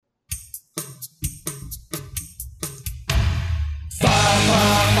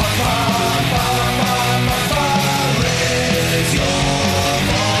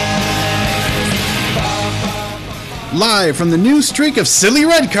live from the new streak of silly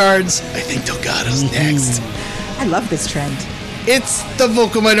red cards. I think Delgado's next. I love this trend. It's the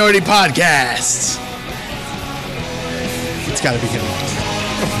Vocal Minority Podcast. It's got to be him.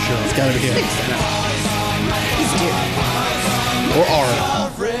 Oh, for sure. It's got to be him. He's due. Or Aura.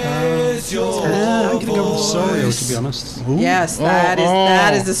 I'm going to go with Sorio, to be honest. Ooh. Yes,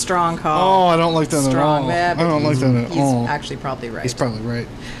 that is a strong call. Oh, I don't like that at all. Yeah, I don't like that at all. He's actually probably right. He's probably right.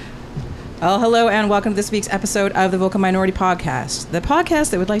 Well, hello and welcome to this week's episode of the Vocal Minority Podcast, the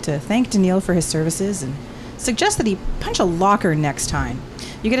podcast that would like to thank Daniil for his services and suggest that he punch a locker next time.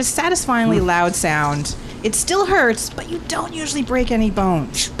 You get a satisfyingly loud sound. It still hurts, but you don't usually break any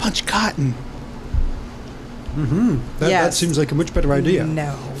bones. Punch cotton. That Yes. seems like a much better idea.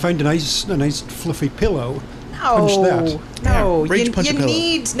 No. Find a nice fluffy pillow. No, Punch that. no. Yeah, rage punch a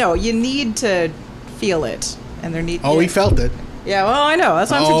pillow. You need to feel it, and there need. Oh, he felt it. Yeah, well, I know. That's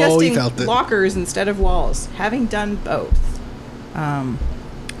why I'm Oh, he suggesting felt it. lockers instead of walls. Having done both.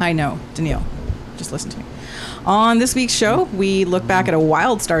 I know. Daniil, just listen to me. On this week's show, we look back at a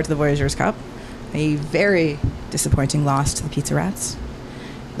wild start to the Voyageurs Cup, a very disappointing loss to the Pizza Rats.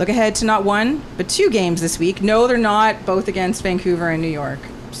 Look ahead to not one, but two games this week. No, they're not, both against Vancouver and New York.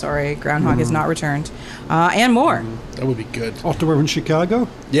 Sorry, Groundhog has not returned. And more. That would be good. Ottawa and Chicago?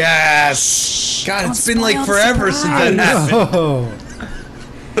 Yes! God, Don't it's been like spoil the forever since that happened.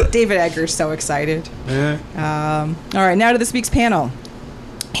 Oh. David Egger's so excited. Yeah. All right, now to this week's panel.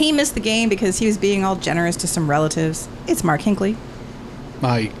 He missed the game because he was being all generous to some relatives. It's Mark Hinckley.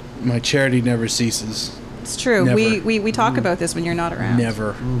 My charity never ceases. It's true. Never. We talk about this when you're not around.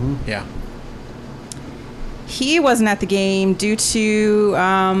 Never. Yeah. He wasn't at the game due to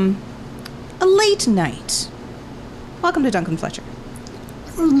a late night. Welcome to Duncan Fletcher.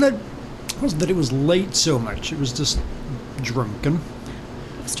 It wasn't that it was late so much. It was just drunken.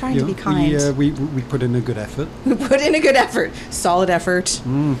 I was trying to be kind. We put in a good effort. We put in a good effort. Solid effort.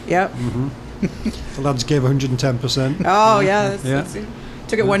 Yep. The lads gave 110%. Oh, yeah. Yeah.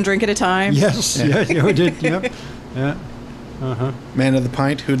 Took it one drink at a time. Yes, yeah, we did. Yep. Yeah. Man of the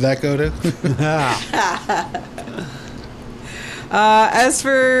pint, who'd that go to? As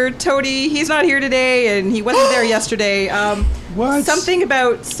for Tony, he's not here today, and he wasn't there yesterday. What? Something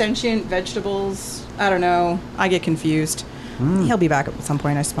about sentient vegetables. I don't know. I get confused. He'll be back at some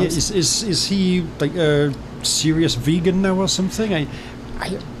point, I Yeah, suppose. is he like a serious vegan now or something?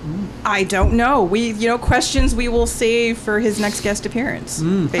 I don't know. Questions we will save for his next guest appearance,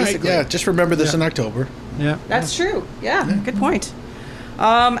 basically. Yeah, just remember this in October. Yeah. That's true. Yeah, good point.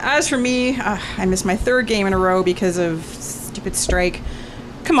 As for me, I missed my third game in a row because of stupid strike.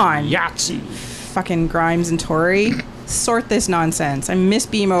 Come on. Yahtzee. Fucking Grimes and Tory. Sort this nonsense. I miss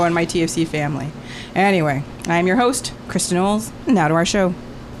BMO and my TFC family. Anyway, I am your host, Kristen Knowles. Now to our show.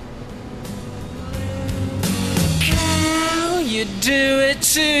 How you do it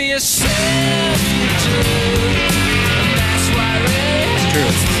to yourself, you do. And that's why It's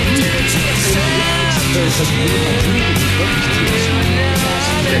true.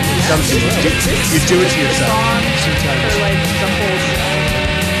 You do it to yourself. For like the whole show.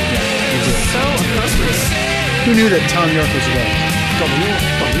 You do it. So appropriate. Who knew that Tom York was away?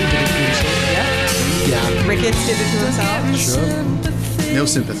 Yeah. Ricketts did it to himself. No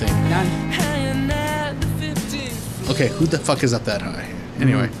sympathy. None. Okay, who the fuck is up that high?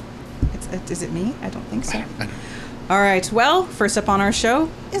 Anyway. Is it me? I don't think so. I know. All right. Well, first up on our show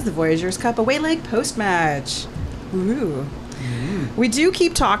is the Voyageurs Cup away leg post match. Ooh. We do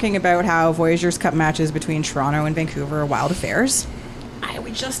keep talking about how Voyageurs Cup matches between Toronto and Vancouver are wild affairs.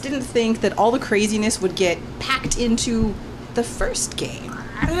 We just didn't think that all the craziness would get packed into the first game.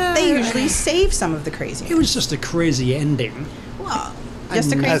 They usually save some of the It craziness. was just a crazy ending. Well,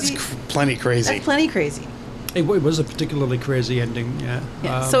 just a crazy. That's plenty crazy. That's plenty crazy. It was a particularly crazy ending, yeah.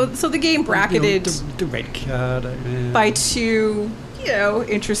 Yeah. So the game bracketed the red card. by two,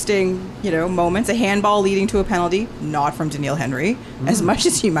 interesting, moments. A handball leading to a penalty, not from Daniil Henry, as much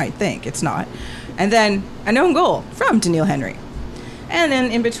as you might think. It's not. And then an own goal from Daniil Henry. And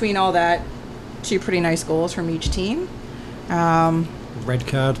then in between all that, two pretty nice goals from each team. Red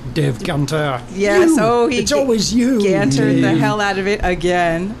card, Dave Ganter. Yes, It's always you. Gantered the Dave. hell out of it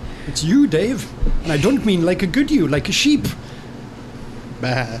again. It's you, Dave. And I don't mean like a good you, like a sheep.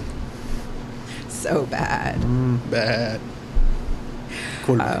 Bad. So bad. Bad.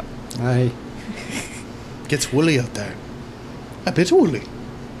 Cool. Aye. Gets woolly out there. A bit woolly.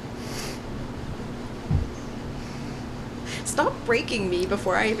 Stop breaking me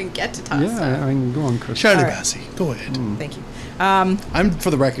before I even get to toss. Yeah, I mean, go on, Chris. Charlie All right. Bassey, go ahead. Thank you. I'm, for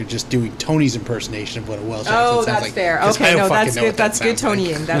the record, just doing Tony's impersonation of what a Welsh accent Oh, sounds that's like. fair. 'Cause I Okay, don't no, fucking that's know good. what that That's good sounds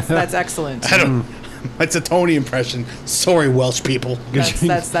like. Tonying. That's excellent. I don't. It's a Tony impression. Sorry, Welsh people.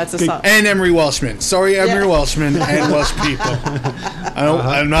 That's a song. And Emery Welshman. Sorry, Emery Yeah. Welshman and Welsh people.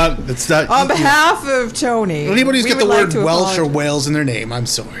 I'm not. It's not. On behalf of Tony, Anybody who's we got the would like word to Welsh or apologize. Wales in their name, I'm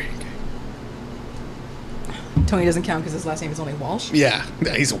sorry. Tony doesn't count because his last name is only Walsh. Yeah,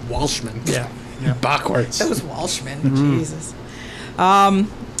 he's a Welshman. Yeah. Backwards. That was Walshman. Jesus.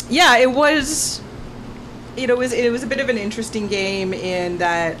 Yeah, it was. It was a bit of an interesting game in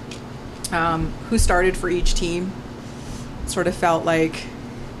that who started for each team sort of felt like,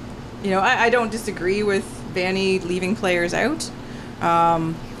 I don't disagree with Vanny leaving players out,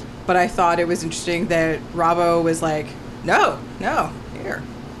 but I thought it was interesting that Robbo was like, no, here.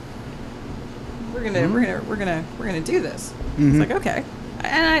 We're gonna do this. It's like, okay,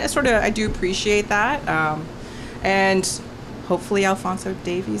 and I do appreciate that, and hopefully Alphonso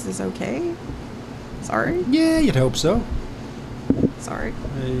Davies is okay. Sorry, Yeah, you'd hope so. sorry.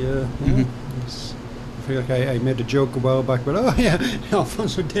 I feel like I made a joke a while back, but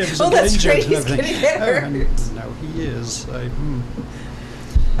Alphonso Davies Oh, is that's injured right, and he's everything. gonna get hurt. And now he is. To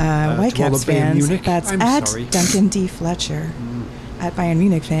Whitecaps all the Bayern fans, Munich, that's I'm at sorry. Duncan D. Fletcher. At Bayern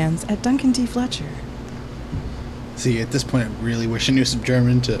Munich fans, at Duncan D. Fletcher. See, at this point, I really wish I knew some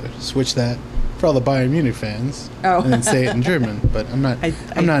German to switch that for all the Bayern Munich fans. Oh. And then say it in German. But I'm not. I'm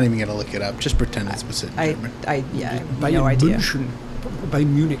I- not even gonna look it up. Just pretend it's what's in German. I have Bayern no idea. München. By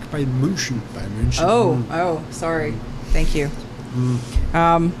Munich, by München. Bayern München. Oh, sorry. Thank you.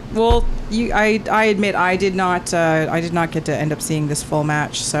 Well, I admit I did not get to end up seeing this full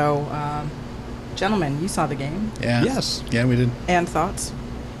match. So, gentlemen, you saw the game Yeah. Yes. Yeah, we did. and thoughts.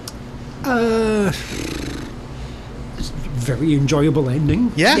 Very enjoyable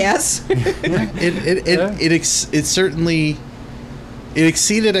ending. Yeah. Yes. It certainly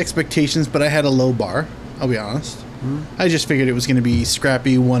exceeded expectations, but I had a low bar. I'll be honest. I just figured it was going to be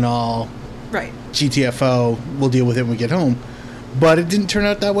scrappy, 1-1, Right. GTFO. We'll deal with it when we get home, but it didn't turn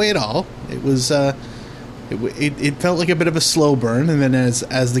out that way at all. It was it felt like a bit of a slow burn, and then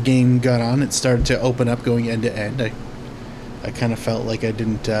as the game got on, it started to open up, going end to end. I kind of felt like I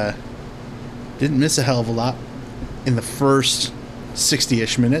didn't miss a hell of a lot in the first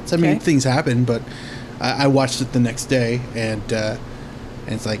 60-ish minutes. I mean, Okay. things happen, but I watched it the next day, and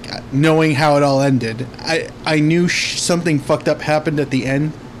it's like, knowing how it all ended, I knew something fucked up happened at the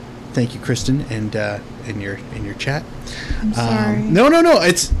end. Thank you, Kristen, and in your chat. I'm sorry. No.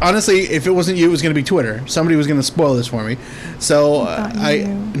 It's honestly, if it wasn't you, it was going to be Twitter. Somebody was going to spoil this for me. So I thought you.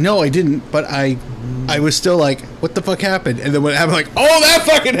 no, I didn't. But I was still like, what the fuck happened? And then when it happened, like, oh, that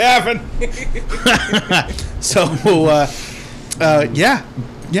fucking happened. So yeah,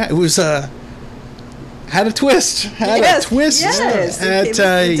 it was had a twist. Yes, A twist. yes, That it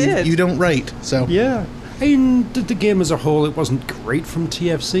did. you don't write. So Yeah. I mean, the game as a whole, it wasn't great from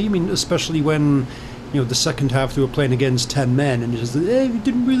TFC. I mean, especially when, the second half they were playing against 10 men, and it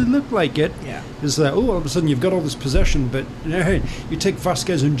didn't really look like it. Yeah. It's like, all of a sudden you've got all this possession, but you take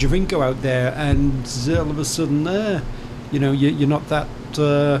Vasquez and Javinko out there, and all of a sudden, you're not that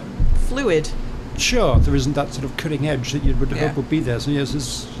Fluid. sure. There isn't that sort of cutting edge that you would Yeah. hope would be there. So yes,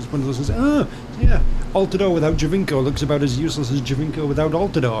 it's one of those things. Altidore without Javinko looks about as useless as Javinko without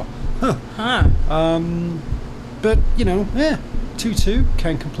Altidore. Huh. But 2-2,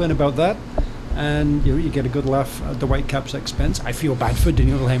 can't complain about that. And you get a good laugh at the Whitecaps' expense. I feel bad for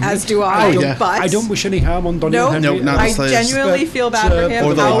Daniel Henry. As do I. Oh, yeah. But I don't wish any harm on Daniel No, Henry. No, not the I slightest. genuinely feel bad for him.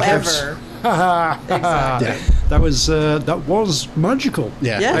 or the However, Exactly. Yeah. That was magical.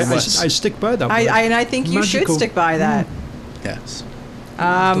 yeah, Yes. it was. I stick by that. word. and I think you should Magical. stick by that. Yes.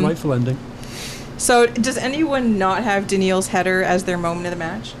 Delightful ending. So, does anyone not have Daniil's header as their moment of the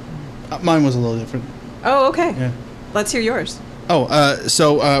match? Mine was a little different. Oh, okay. Yeah. Let's hear yours.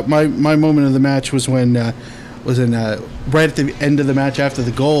 So my moment of the match was when right at the end of the match after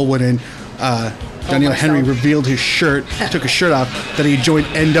the goal went in, Daniel Henry myself. revealed his shirt, took his shirt off, that he joined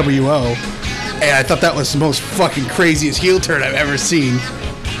NWO, and I thought that was the most fucking craziest heel turn I've ever seen.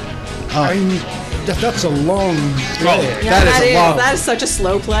 That's a long day. That is That is such a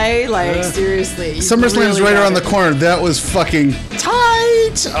slow play. Like, seriously. you SummerSlam's really right got around it. the corner. That was fucking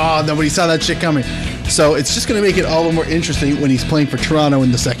tight. Oh, nobody saw that shit coming. So it's just going to make it all the more interesting when he's playing for Toronto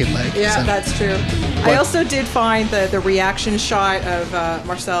in the second leg. Yeah, So- that's true. I also did find the reaction shot of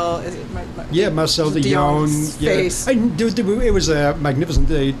Marcel. Is it Marcel de Dion's Jong. face. And it was magnificent.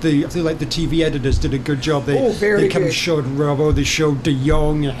 I feel like the TV editors did a good job. Very They kind of good. showed Robbo, they showed de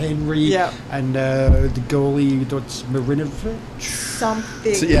Jong, Henry, Yeah. and the goalie, that's Marinovic.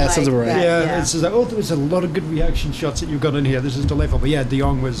 Something. So, yeah, like sounds about right. that, Yeah, it's just like, there was a lot of good reaction shots that you've got in here. This is delightful. But yeah, de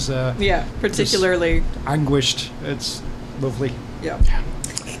Jong was yeah, particularly. anguished. It's lovely. Yeah.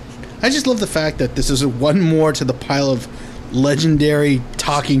 I just love the fact that this is one more to the pile of legendary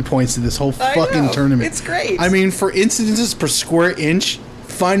talking points to this whole I fucking know. tournament. It's great. I mean, for incidences per square inch,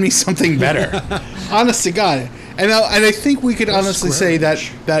 find me something better. Honest to God. And I think we could honestly say that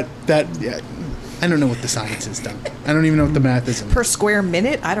yeah, I don't know what the science is done. I don't even know what the math is. Per square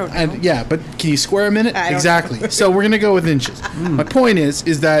minute? I don't know. Yeah, but can you square a minute? I don't Exactly. know. So we're gonna go with inches. My point is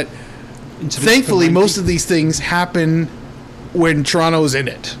that Incidents thankfully per most 90. of these things happen when Toronto's in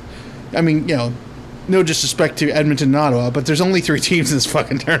it. I mean, no disrespect to Edmonton and Ottawa, but there's only 3 teams in this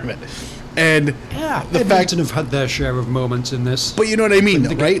fucking tournament. And Yeah, the fact, Edmonton have had their share of moments in this. but you know what I mean, They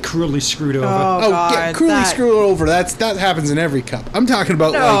though, get right? cruelly screwed over. Oh, Yeah, God, cruelly that- screw it over. That happens in every cup. I'm talking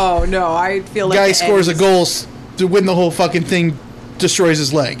about like No, I feel like guy the scores a ends- goal to win the whole fucking thing, destroys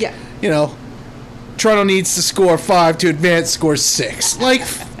his leg. Yeah. Toronto needs to score 5 to advance, scores 6, like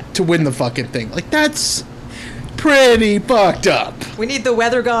to win the fucking thing. Like that's pretty fucked up. We need the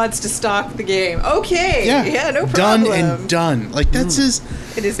weather gods to stop the game. Okay. Yeah, no problem. Done and done. Like that's just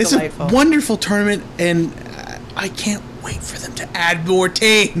It is it's delightful. a wonderful tournament, and I can't wait for them to add more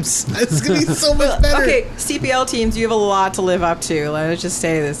teams. It's gonna be so much better. Okay, CPL teams, you have a lot to live up to. Let's just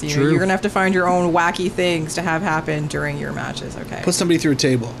say this. True. You're going to have to find your own wacky things to have happen during your matches, okay? Put somebody through a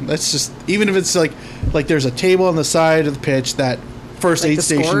table. That's just, even if it's like there's a table on the side of the pitch that first Like aid the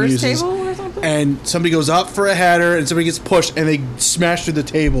station scorer's uses, table or something? and somebody goes up for a header and somebody gets pushed and they smash through the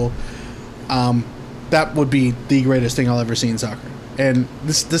table. That would be the greatest thing I'll ever see in soccer. And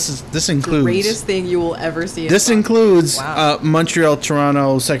this includes Greatest thing you will ever see. in this soccer. includes Wow. Montreal,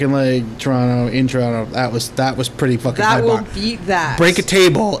 Toronto, second leg, Toronto, in Toronto. That was pretty fucking high That will bar. beat that. Break a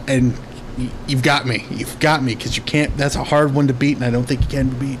table and you've got me. You've got me because you can't. That's a hard one to beat, and I don't think you can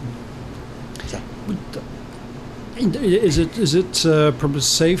be beaten. So. Is it probably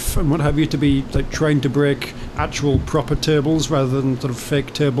safe and what have you to be like trying to break actual proper tables rather than sort of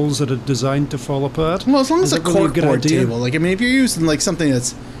fake tables that are designed to fall apart? Well, as long as Is a that really good corkboard idea? table, like I mean, if you're using like something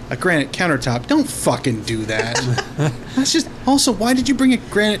that's a granite countertop, don't fucking do that. That's just. Also, why did you bring a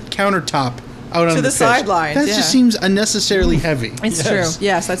granite countertop out on the pitch? sidelines, That yeah. just seems unnecessarily heavy. It's Yes. true.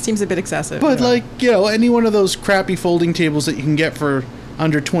 Yes, that seems a bit excessive. But like any one of those crappy folding tables that you can get for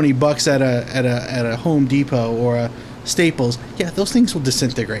under $20 at a Home Depot or a Staples, those things will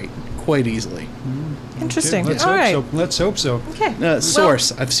disintegrate quite easily. Interesting. Let's All hope right. so. Let's hope so. Okay.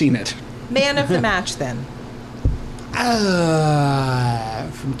 Source, I've seen it. Well, man of the match then.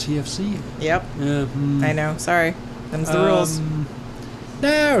 From TFC. Yep. Yeah. I know. Sorry. Them's the rules.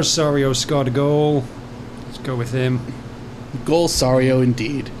 No, Osorio scored a goal. Let's go with him. Goal Sario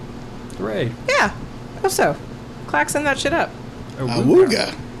indeed. Hooray. Yeah. Also, Klaxon that shit up.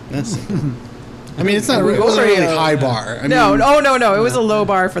 Awooga. That's simple. I mean, it wasn't a really high bar. I No, mean, no. It was a low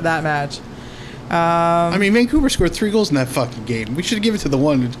bar for that match. I mean, Vancouver scored 3 goals in that fucking game. We should give it to the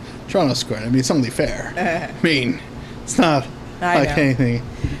one that Toronto scored. I mean, it's only fair. I mean, it's not I like know. anything.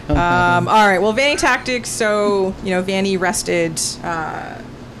 All right. Well, Vanny tactics. So Vanny rested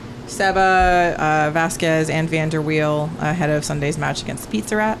Seba, Vasquez, and Vanderweel ahead of Sunday's match against the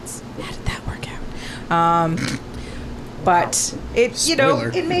Pizza Rats. How did that work out? But it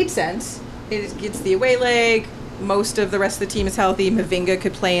Spoiler. it made sense. It's the away leg. Most of the rest of the team is healthy. Mavinga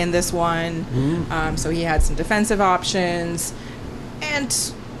could play in this one, so he had some defensive options, and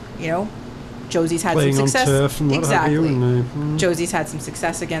Josie's had Playing some on success. turf and what Exactly. have you. And, Josie's had some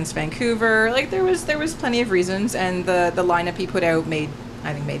success against Vancouver. Like there was plenty of reasons, and the lineup he put out made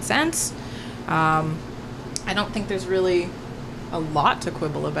sense. I don't think there's really a lot to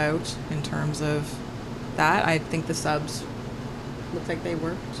quibble about in terms of that. I think the subs looked like they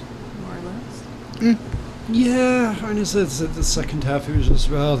worked more or less. yeah, and it's the second half. It was just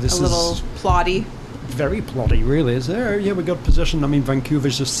this A little is plotty. very plotty, really. Is there? Yeah, we got possession. I mean,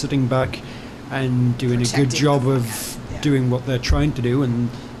 Vancouver's just sitting back and doing a Protecting good job the of fuck out, yeah. doing what they're trying to do, and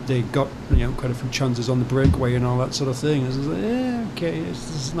they got quite a few chances on the breakaway and all that sort of thing. It's like, okay, this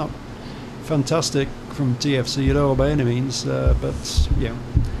is not fantastic from TFC at all by any means, but yeah,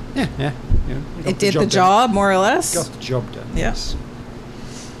 got It did the done. job more or less. Got the job done. Yeah. Yes.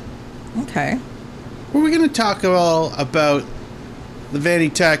 Okay. Were we going to talk all about the Vanny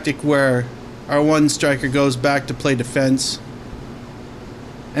tactic where our one striker goes back to play defense,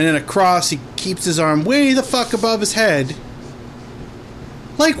 and then across he keeps his arm way the fuck above his head?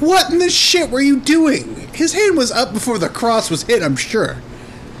 Like, what in the shit were you doing? His hand was up before the cross was hit, I'm sure.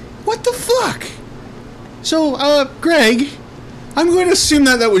 What the fuck? So, Greg, I'm going to assume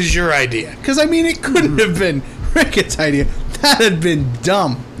that was your idea. Because, I mean, it couldn't have been Ricketts' idea. That had been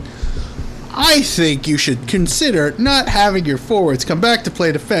dumb. I think you should consider not having your forwards come back to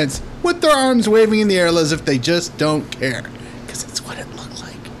play defense with their arms waving in the air as if they just don't care. Because that's what it looked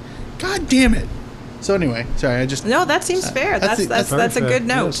like. God damn it. So anyway, sorry, I just No, that seems fair. That's very a fair, good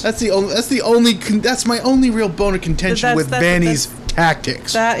note. yes. that's my only real bone of contention with Vanny's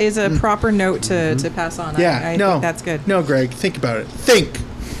tactics. That is a proper note to pass on. Yeah, I no, think that's good. No, Greg, think about it. Think.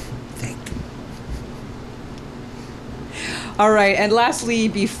 All right, and lastly,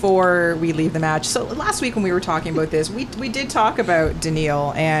 before we leave the match, so last week when we were talking about this, we did talk about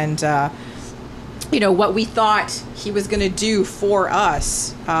Daniil and what we thought he was going to do for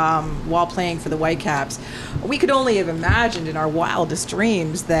us while playing for the Whitecaps. We could only have imagined in our wildest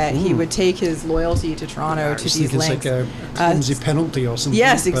dreams that he would take his loyalty to Toronto to these lengths. It's like a clumsy penalty or something.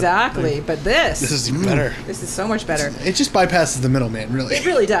 Yes, exactly. But this This is even better. This is so much better. It just bypasses the middleman, really. It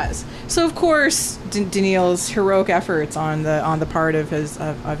really does. So of course, Daniil's heroic efforts on the part of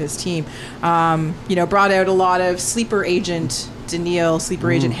his team, brought out a lot of sleeper agent Daniil, sleeper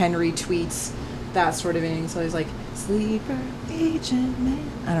agent Henry tweets, that sort of thing. So he's like, sleeper agent man.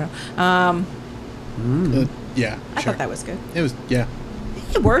 I don't know. Yeah, I sure. thought that was good. It was, yeah.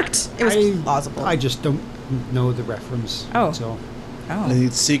 It worked. It was plausible. I just don't know the reference. Oh. So I think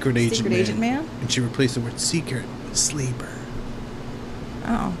it's Secret Agent Secret Man. Agent Man? And she replaced the word secret with sleeper.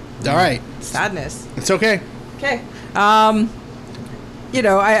 Oh, All right. sadness. It's okay. Okay. I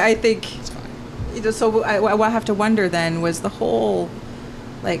think, It's fine. so what I have to wonder then was the whole,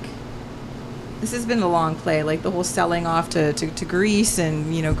 like, this has been a long play, like the whole selling off to Greece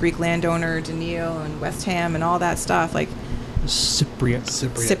and, Greek landowner Daniil and West Ham and all that stuff. Like,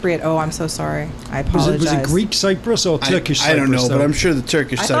 Cypriot. Oh, I'm so sorry. I apologize. was it Greek Cyprus or Turkish Cyprus? I don't know, though? but I'm sure the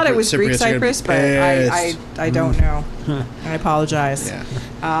Turkish I Cyprus. thought it was Greek Cypriots are gonna be Cyprus, but I don't know. I apologize. Yeah.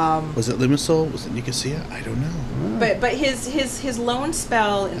 Was it Limassol? Was it Nicosia? I don't know. But his loan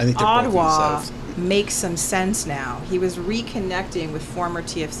spell I in think they're both in the Ottawa South. makes some sense now. He was reconnecting with former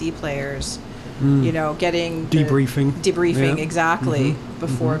TFC players, getting Debriefing. Yeah. Exactly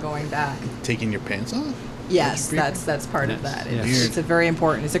before going back. Taking your pants off? Yes, Debriefing? that's part of that. Yes. It's a very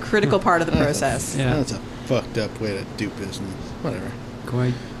important. It's a critical part of the process. Yeah. That's a fucked up way to do business. Whatever.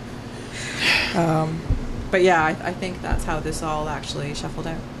 Quite. But yeah, I think that's how this all actually shuffled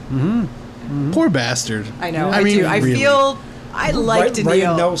out. Poor bastard. I know. I I mean, do. I really. feel. I like Ryan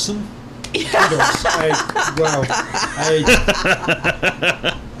Daniil. Nelson.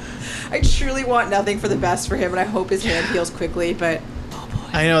 I truly want nothing for the best for him, and I hope his hand heals quickly. But oh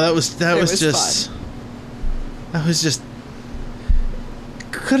boy, I know that was was just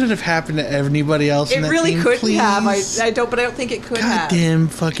couldn't have happened to anybody else. in it that really team, couldn't please? have. I don't, but I don't think it could have. Goddamn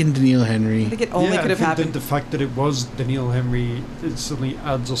fucking Daniil Henry. I think it only I could have think happened. The fact that it was Daniil Henry, it suddenly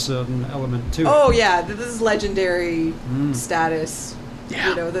adds a certain element to it. Oh yeah, this is legendary status.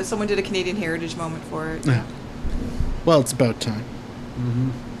 Yeah. That someone did a Canadian Heritage moment for it. Yeah. Well, it's about time.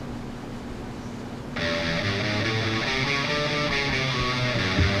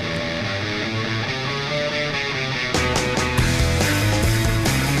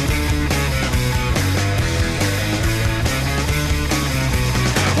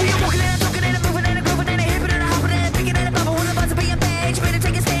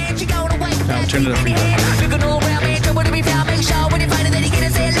 I'll turn it up for you.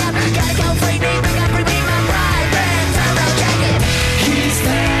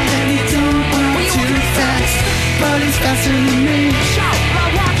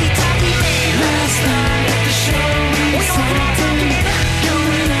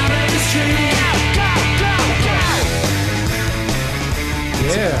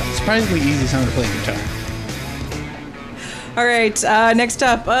 Yeah. Surprisingly easy song to play guitar. All right, next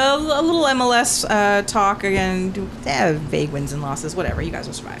up, a little MLS talk again. Vague wins and losses, whatever. You guys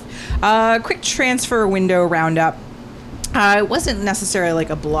will survive. Quick transfer window roundup. It wasn't necessarily like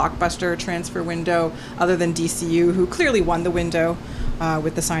a blockbuster transfer window, other than DCU, who clearly won the window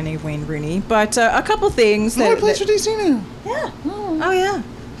with the signing of Wayne Rooney. But a couple things Oh, he plays for DC now. Yeah. Oh yeah.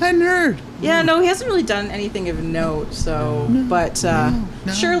 That nerd. Yeah, no, he hasn't really done anything of note. So, but no.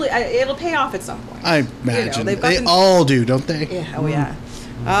 surely it'll pay off at some point. I imagine they've got they the- all do, don't they? Yeah. Oh yeah.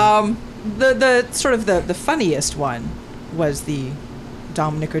 The sort of the funniest one was the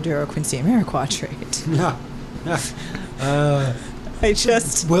Dominic Oduro Quincy Amarikwa trade. I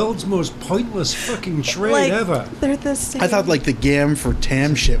just World's most pointless fucking trade ever. They're the same. I thought like the Gam for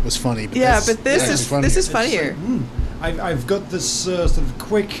Tam shit was funny. But yeah, that's- but this that's is funnier. this is funnier. I've got this sort of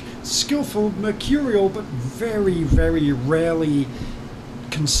quick, skillful, mercurial, but very, very rarely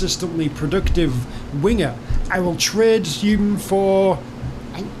consistently productive winger. I will trade him for...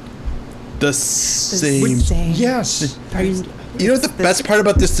 the same. Same. Yes. You know what the best part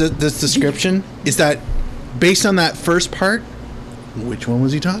about this description is that based on that first part, which one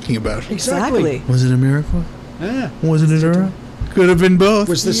was he talking about? Exactly. Was it Amarikwa? Yeah. Was it Oduro? Could have been both.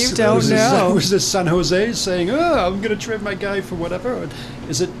 Was this, You don't was this, know. was this San Jose saying, "Oh, I'm going to trade my guy for whatever"? Or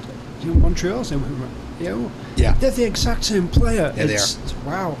is it Montreal saying, Yeah. they're the exact same player? Yeah, they It's-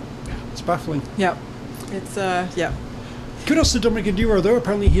 Wow, it's baffling. Yep. It's yeah. Kudos to Dominic Enduro, though.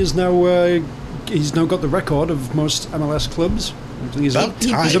 Apparently, he's now got the record of most MLS clubs. I think he's About up,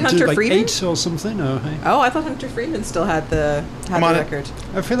 time. he's up to Hunter like Freeman? 8 or something. Oh, hey. Oh, I thought Hunter Freeman still had the I'm on it. record.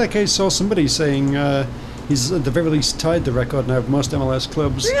 I feel like I saw somebody saying he's at the very least tied the record now of most MLS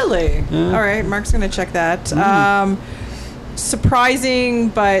clubs. Really? Yeah. All right, Mark's going to check that. Surprising,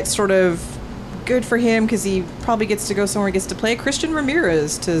 but sort of good for him because he probably gets to go somewhere he gets to play. Christian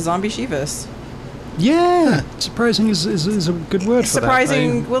Ramirez to Zombie Chivas. Yeah, surprising is a good word for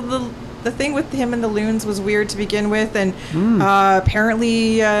Surprising. that. Well, the thing with him and the Loons was weird to begin with, and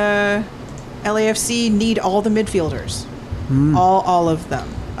apparently LAFC need all the midfielders, all of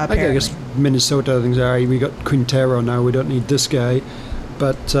them. I Apparently. guess Minnesota thinks, all right, we got Quintero now, we don't need this guy.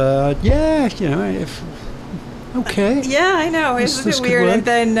 But yeah, if okay. Yeah, I know. It's a This bit could weird. work.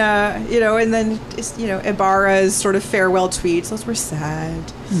 And then, Ibarra's sort of farewell tweets. Those were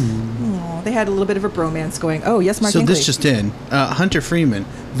sad. Aw, they had a little bit of a bromance going. Oh, yes, Mark So Hinkley. this just in. Hunter Freeman,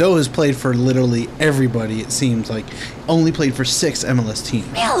 though has played for literally everybody, it seems like, only played for 6 MLS teams.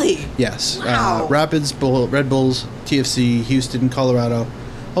 Really? Yes. Wow. Rapids, Red Bulls, TFC, Houston, Colorado.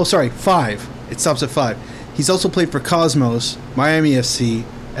 Oh, sorry, 5. It stops at 5. He's also played for Cosmos, Miami FC,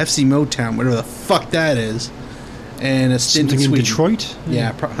 FC Motown, whatever the fuck that is, and a stint Something in in Sweden. Detroit?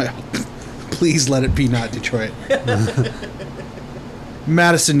 Yeah, please let it be not Detroit.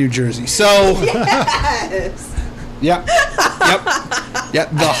 Madison, New Jersey. So, Yes. yeah, yep.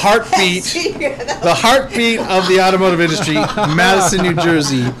 The heartbeat of the automotive industry, Madison, New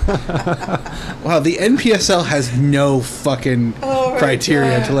Jersey. Wow, the NPSL has no fucking Oh my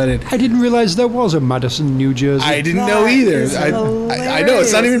criteria God. to let it. I didn't realize there was a Madison, New Jersey. I didn't know either. Is I know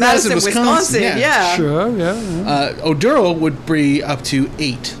it's not even Madison, Wisconsin. Yeah. Sure, yeah. Oduro would be up to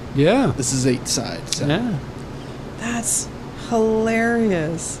 8. Yeah. This is 8 sides. So. Yeah. That's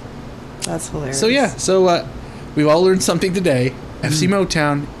hilarious. That's hilarious. So yeah, we've all learned something today. FC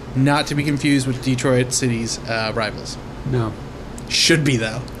Motown, not to be confused with Detroit City's rivals. No. Should be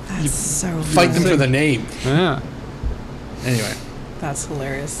though. That's so Fight them funny. for the name. Yeah. Anyway, That's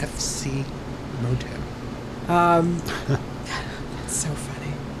hilarious. FC Motown. That's so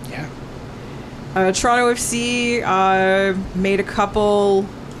funny. Yeah. Toronto FC made a couple.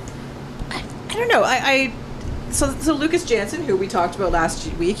 I don't know. So Lucas Jansen, who we talked about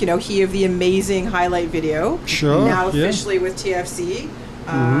last week, he of the amazing highlight video, Sure, now yeah. officially with TFC,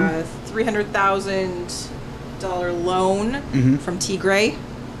 $300,000 loan from Tigray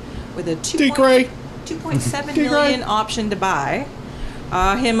with a Tigray. 2.7 million option to buy.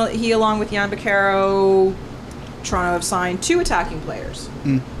 He along with Jan Baccaro, Toronto have signed 2 attacking players,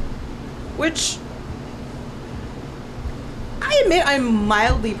 which I admit I'm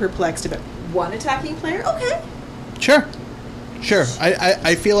mildly perplexed about. 1 attacking player, okay. Sure.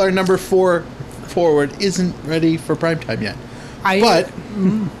 I feel our number 4 forward isn't ready for primetime yet. But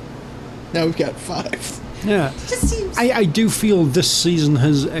now we've got 5. Yeah. Just seems. I do feel this season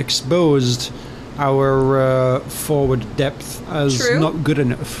has exposed our forward depth as True. not good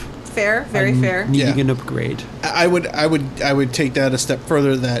enough. Fair, very and fair. Needing Yeah. an upgrade. I would take that a step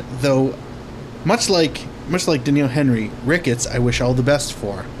further. That though, much like Daniil Henry, Ricketts, I wish all the best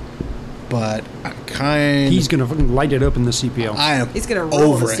for. But I'm kind. He's going to fucking light it up in the CPL. I am. He's gonna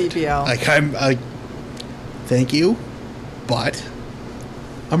roll over the it. CPL. Like thank you, but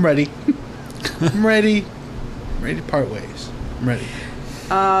I'm ready. I'm ready. I'm ready to part ways. I'm ready.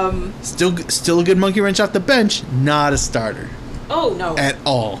 Still a good monkey wrench off the bench. Not a starter Oh no. at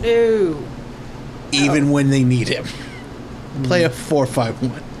all. No. Even when they need him. Play a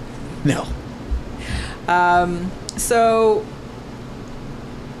 4-5-1. No. So,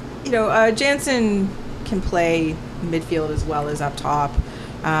 Jansen can play midfield as well as up top.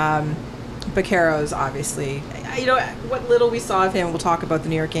 Baccaro's obviously, what little we saw of him, we'll talk about the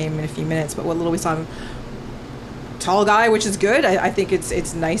New York game in a few minutes, but what little we saw of him, tall guy, which is good. I think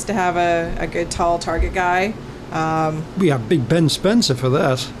it's nice to have a good tall target guy. We have Big Ben Spencer for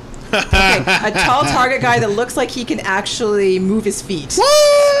that. Okay, a tall target guy that looks like he can actually move his feet.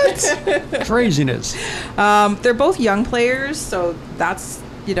 What? Craziness. They're both young players, so that's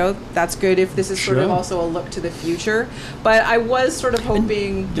good if this is sort of Sure. also a look to the future. But I was sort of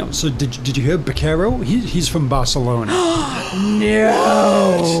hoping. So did you hear Baccaro? He's from Barcelona.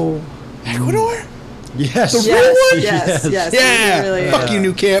 No. Ecuador? Yes. Yes. Yeah. Really, Fuck you,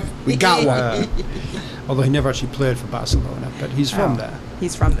 New Camp. We got one. Although he never actually played for Barcelona, but he's from there.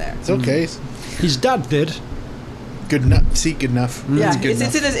 He's from there. It's okay. His dad did. Good enough. See, good enough. Yeah, It's good it's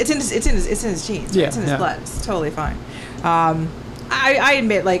enough. in his genes. Yeah, It's in his yeah. blood. It's totally fine. I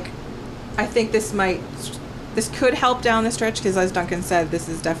admit, like, I think this could help down the stretch because, as Duncan said, this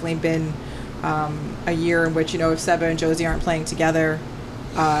has definitely been a year in which, if Seba and Josie aren't playing together,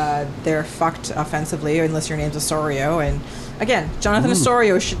 they're fucked offensively unless your name's Osorio. And again, Jonathan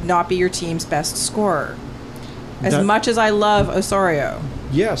Osorio should not be your team's best scorer. As much as I love Osorio,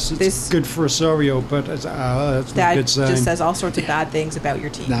 Yes, it's good for Osorio, but that's not a that good sign. just says all sorts of bad things about your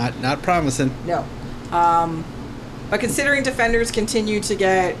team. Not promising. No. But considering defenders continue to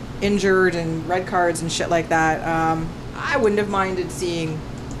get injured and red cards and shit like that, I wouldn't have minded seeing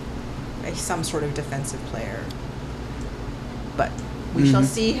some sort of defensive player. But we shall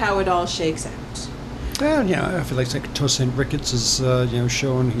see how it all shakes out. Well, yeah, I feel like Tosin Ricketts has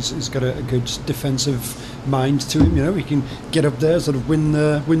shown he's got a good defensive mind to him. He can get up there, sort of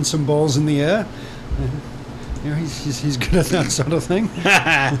win some balls in the air. He's good at that sort of thing.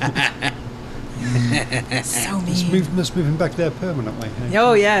 So Let's mean. move him back there permanently.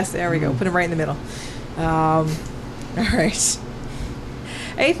 Oh, yes. There we go. Put him right in the middle. All right.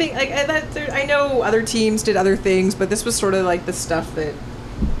 Anything like that? I know other teams did other things, but this was sort of like the stuff that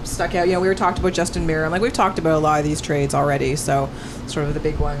stuck out. We were talked about Justin Miram. Like, we've talked about a lot of these trades already, so sort of the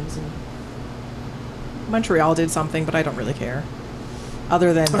big ones. And Montreal did something, but I don't really care.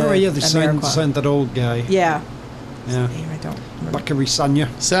 Other than they signed that old guy. Yeah. Yeah. I don't remember. Bakary Sanya. There you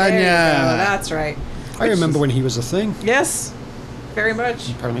go. Sanya. That's right. I remember when he was a thing. Yes. Very much.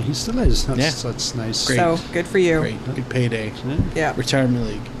 Apparently he still is. That's nice. Great. So good for you. Great. Good payday. Yeah. Retirement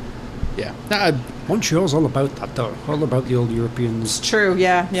league. Yeah. Montreal's all about that, though. All about the old Europeans. True.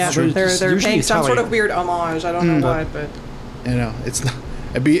 Yeah. Sure, They're it's paying usually some sort Italian. of weird homage. I don't know what, but It's not.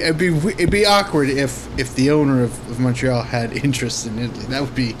 It'd be awkward if the owner of Montreal had interest in Italy.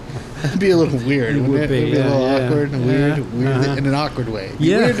 That'd be a little weird. It would be, It'd be a little yeah, awkward and yeah. weird Uh-huh. in an awkward way. It'd be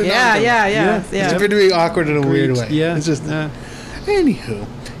Yeah. weird in an yeah. awkward way. It's pretty awkward in a weird way. Yeah. It's just anywho.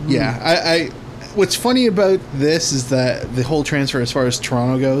 Yeah. I what's funny about this is that the whole transfer as far as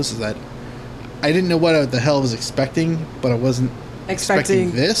Toronto goes is that I didn't know what the hell I was expecting, but I wasn't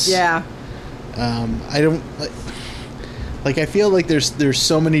expecting this. Yeah. I don't like. I feel like there's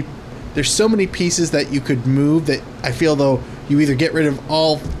so many pieces that you could move that I feel though you either get rid of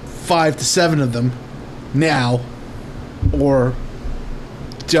all 5 to 7 of them now, or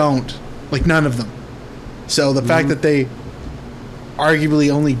don't, like none of them. So the fact that they arguably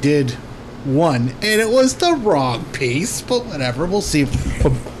only did one, and it was the wrong piece, but whatever. We'll see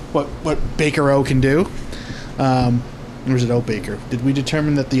what Baker O can do. Or is it O Baker? Did we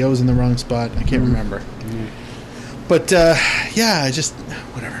determine that the O's in the wrong spot? I can't remember. But yeah, I just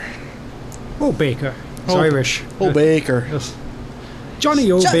whatever. Oh, Baker. It's Oh, Irish. O Baker. Yes.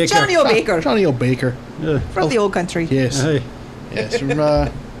 Johnny O. Baker. Johnny O'Baker Johnny O Baker. Yeah. from the old country. Yes. Hey, Yes, from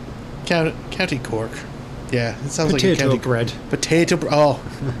County Cork. Yeah, it sounds like a potato county bread. Potato bread. Oh,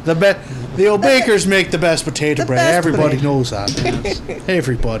 the old bakers make the best potato The bread. best Everybody bread. knows that.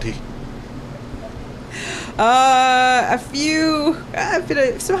 Everybody. A few,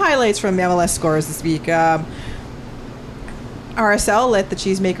 some highlights from MLS scores this week. RSL let the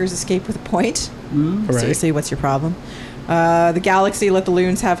Cheesemakers escape with a point. Hooray. Seriously, what's your problem? The Galaxy let the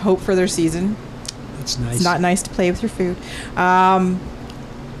Loons have hope for their season. That's nice. It's not nice to play with your food.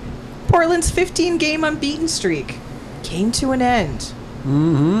 Portland's 15-game unbeaten streak came to an end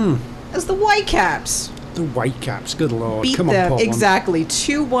as the Whitecaps The Whitecaps. Good lord. beat Come on, them Portland. exactly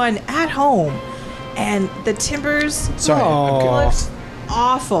 2-1 at home, and the Timbers Sorry. looked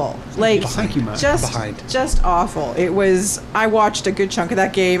awful. Like, Thank you, man. just awful. It was. I watched a good chunk of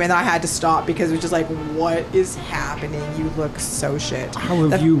that game, and I had to stop because it was just like, what is happening? You look so shit. How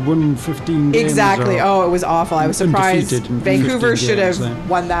have you won 15 games? Exactly. or- Oh, it was awful. I was surprised. Undefeated in Vancouver 15 should have games, then.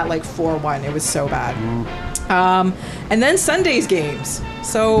 won that like 4-1. It was so bad. And then Sunday's games.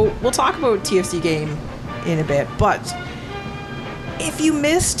 So we'll talk about TFC game in a bit, but if you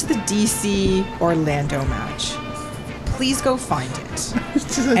missed the DC Orlando match, please go find it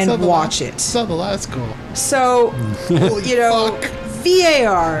and watch it. It's not the last goal. So, you know,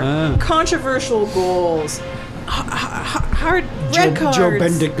 VAR, Ah. controversial goals, hard red cards. Joe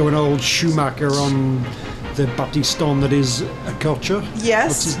Bendick going old Schumacher on the Baptiste that is a culture.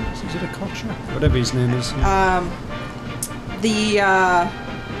 Yes. Is it a culture? Whatever his name is.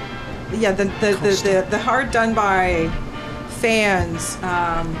 The hard done by fans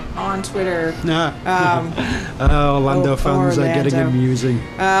on Twitter. Orlando fans are getting Orlando. amusing.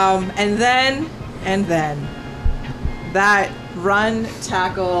 And then that run,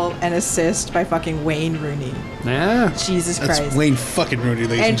 tackle, and assist by fucking Wayne Rooney. Yeah. Jesus That's Christ. Wayne fucking Rooney,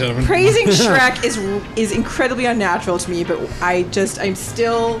 ladies and And gentlemen. praising Shrek is incredibly unnatural to me, but I'm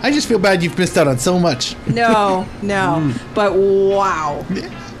still I just feel bad you've missed out on so much. no, but wow.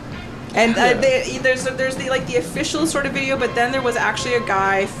 And there's the like the official sort of video, but then there was actually a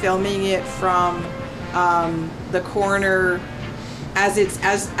guy filming it from the corner as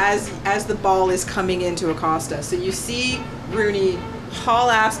the ball is coming into Acosta. So you see Rooney haul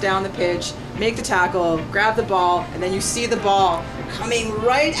ass down the pitch, make the tackle, grab the ball, and then you see the ball coming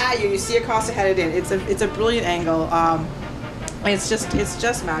right at you. You see Acosta headed in. It's a brilliant angle. It's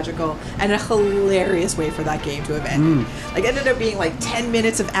just magical and a hilarious way for that game to have ended. Like, it ended up being like 10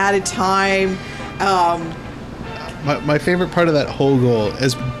 minutes of added time. My favorite part of that whole goal,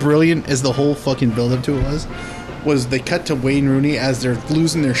 as brilliant as the whole fucking build-up to it was they cut to Wayne Rooney as they're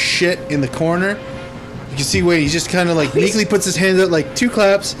losing their shit in the corner. You can see Wayne, he just kind of like meekly puts his hands out, like 2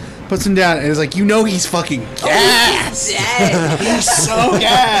 claps, puts him down, and it's like, you know he's fucking gassed. He's so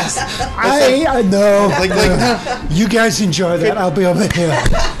gassed. I know. Like no. You guys enjoy that. I'll be over here.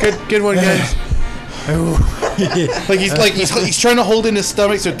 Good one, guys. He's trying to hold in his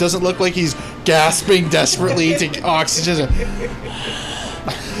stomach so it doesn't look like he's gasping desperately to get oxygen.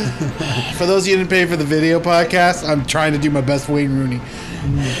 For those of you who didn't pay for the video podcast, I'm trying to do my best Wayne Rooney.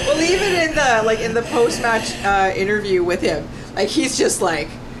 Well, even in the post-match interview with him, like, he's just like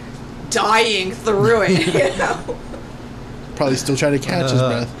dying through it. You know? Probably still trying to catch his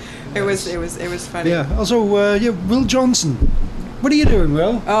breath. It was funny. Yeah. Also, Will Johnson. What are you doing,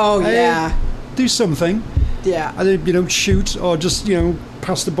 Will? Oh yeah. Do something. Yeah. Either, shoot or just,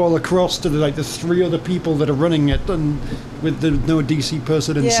 pass the ball across to the 3 other people that are running it, and with no DC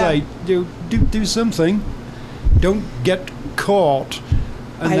person in sight. Do something. Don't get caught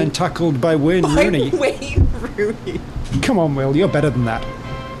and then tackled by Wayne Rooney. Wayne Rooney. Come on, Will, you're better than that.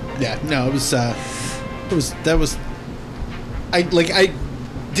 Yeah, no, it was I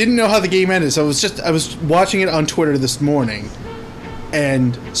didn't know how the game ended, so I was watching it on Twitter this morning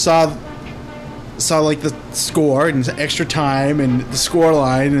and saw like the score and extra time and the score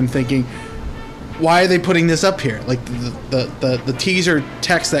line and thinking, why are they putting this up here? Like the teaser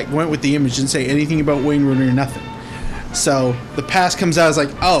text that went with the image didn't say anything about Wayne Rooney or nothing. So the pass comes out, it's like,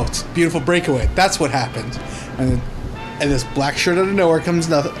 oh, it's a beautiful breakaway. That's what happened. And this black shirt out of nowhere comes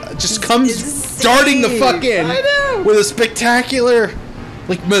darting the fuck in with a spectacular,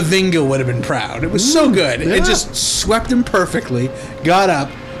 like Mavinga would have been proud. It was so good. Yeah. It just swept him perfectly, got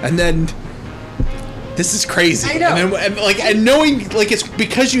up, and then this is crazy. I know. And knowing, like, it's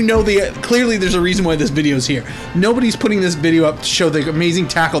because clearly there's a reason why this video is here. Nobody's putting this video up to show the amazing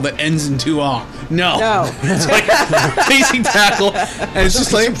tackle that ends in 2-all. No. It's like amazing tackle, and it's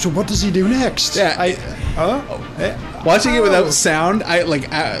just like, so what does he do next? yeah. Watching it without sound,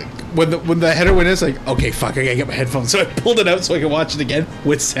 when the header went in, it's like, okay, fuck, I gotta get my headphones. So I pulled it out so I could watch it again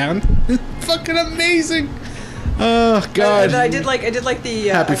with sound. Fucking amazing. Oh God! And I did like the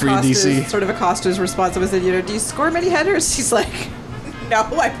Happy for you, DC. sort of Acosta's response. I was, do you score many headers? He's like, no,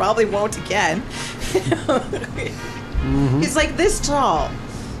 I probably won't again. He's like this tall.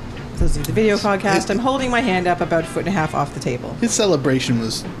 Those do the video podcast. I'm holding my hand up about 1.5 feet off the table. His celebration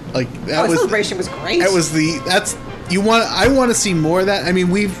was like that. His celebration was great. That was I want to see more of that. I mean,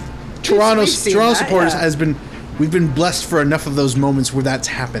 Toronto supporters we've been blessed for enough of those moments where that's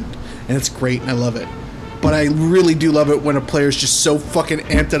happened, and it's great, and I love it. But I really do love it when a player's just so fucking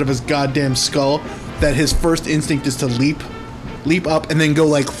amped out of his goddamn skull that his first instinct is to leap up and then go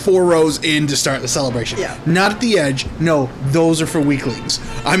like 4 rows in to start the celebration. Yeah. Not at the edge. No, those are for weaklings.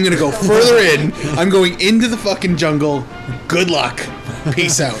 I'm going to go further in. I'm going into the fucking jungle. Good luck.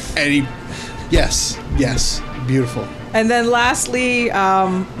 Peace out. And yes, beautiful. And then lastly,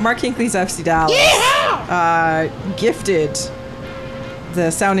 Mark Hinckley's FC Dallas gifted the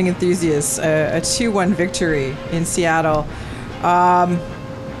Sounding Enthusiasts a 2-1 victory in Seattle.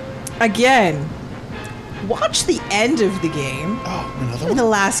 Again, watch the end of the game. Oh, another In one? the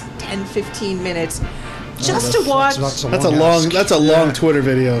last 10-15 minutes. Just to watch. That's a long Twitter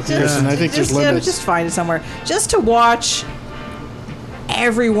video, Kristen. I think there's limits. Just find it somewhere. Just to watch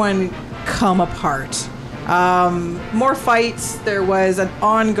everyone come apart. More fights. There was an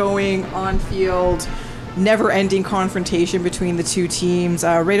ongoing on-field, never-ending confrontation between the two teams.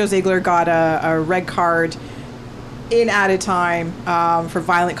 Rado Ziegler got a red card in added time for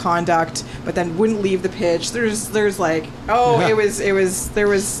violent conduct, but then wouldn't leave the pitch. There's like, there was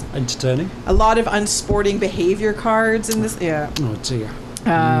entertaining. a lot of unsporting behavior cards in this. Yeah. Oh dear.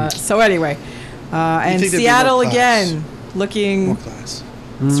 So anyway, and think they'd be Seattle more class. again looking More class.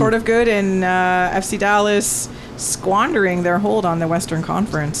 sort of good, and FC Dallas squandering their hold on the Western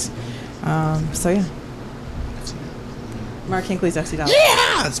Conference. So yeah, Mark Hinckley's FC Dallas.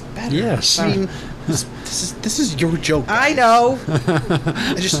 Yeah, it's better. Yes. I mean, this is your joke. I guys. know.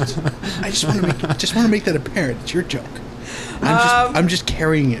 I just want to make that apparent. It's your joke. I'm just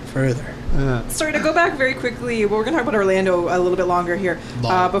carrying it further. Sorry, to go back very quickly, we're going to talk about Orlando a little bit longer here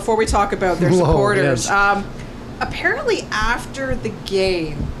Lol. before we talk about their Lol, supporters. yes. Apparently, after the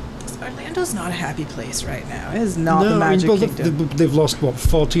game, Orlando's not a happy place right now. It is not the Magic Kingdom. they've lost, what,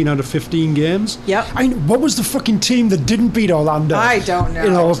 14 out of 15 games? Yep. What was the fucking team that didn't beat Orlando? I don't know.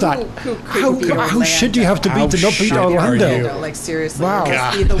 In all that? Who could beat How Orlando? shit do you have to How beat to not beat shit are Orlando? you? Like, seriously. Wow. it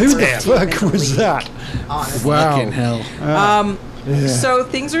must be the Who worst the team in fuck the was league, that? honestly. Wow. Fucking hell. Yeah. So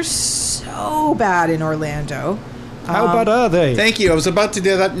things are so bad in Orlando. How bad are they? Thank you. I was about to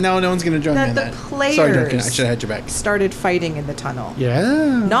do that. No one's going to join me on That that. the players Sorry, Duncan. I should have had your back. started fighting in the tunnel.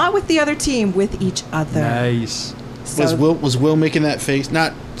 Yeah. Not with the other team, with each other. Nice. So- Was Will making that face?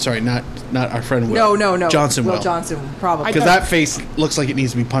 Not our friend Will. No. Johnson Will will. Johnson, probably. Because that face looks like it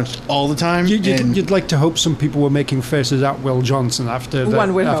needs to be punched all the time. and You'd like to hope some people were making faces at Will Johnson after the,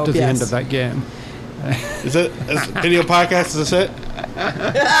 One would after hope, the end yes. of that game. is video podcast? Is this it?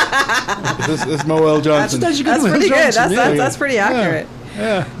 Is this Mo Will Johnson? That's pretty good. That's pretty accurate.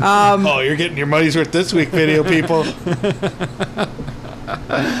 Yeah. Oh, you're getting your money's worth this week, video people.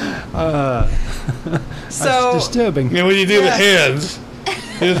 So Disturbing. When you do the hands.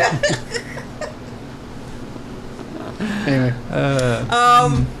 Anyway,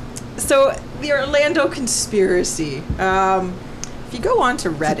 so the Orlando conspiracy. If you go on to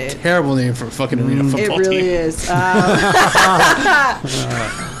Reddit, terrible name for a fucking arena it football really team. is.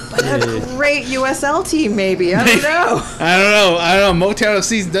 But a great USL team, maybe. I don't know. I don't know. Motown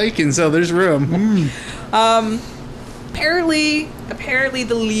FC's Dakin, so there's room. Apparently,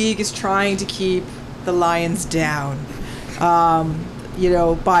 the league is trying to keep the Lions down.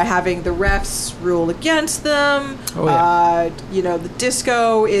 By having the refs rule against them. Oh, yeah. The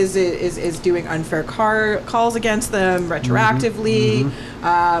disco is doing unfair calls against them retroactively.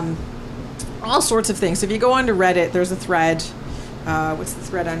 All sorts of things. So if you go onto Reddit, there's a thread. What's the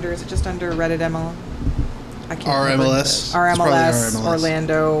thread under? Is it just under Reddit ML? I can't remember. RMLS. It's probably RMLS.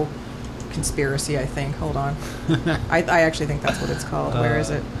 Orlando conspiracy, I think. Hold on. I actually think that's what it's called. Where is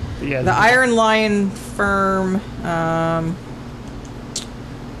it? Yeah. The Iron Lion firm.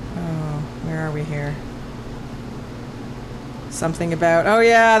 Where are we here? Something about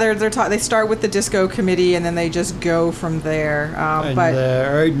they start with the disco committee and then they just go from there. All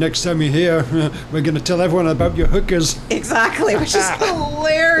right, next time you're here, we're going to tell everyone about your hookers. Exactly, which is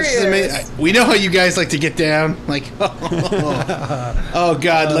hilarious. This is amazing. We know how you guys like to get down. Like, oh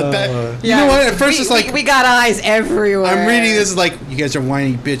God, let that. You know what? At first, it's like we got eyes everywhere. I'm reading this. It's like, you guys are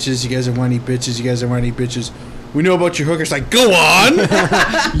whiny bitches. You guys are whiny bitches. You guys are whiny bitches. We know about your hookers. Like, go on.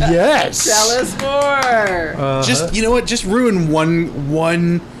 Yes. Tell us more. Just, you know what? Just ruin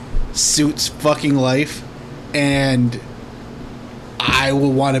one suit's fucking life, and I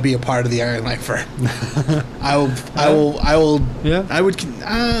will want to be a part of the Iron Life firm. I will. Yeah. I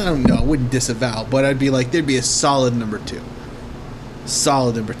don't know. I wouldn't disavow, but I'd be like, there'd be a solid number two.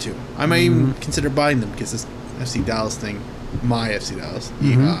 Solid number two. I might even consider buying them because this FC Dallas thing, my FC Dallas,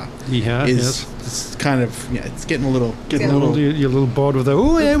 it's kind of it's getting a little. You're a little bored with it.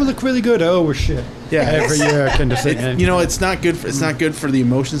 Oh, yeah, we look really good. Oh, shit. Yeah. Every year kind of thing. You know, it's not good. It's not good for the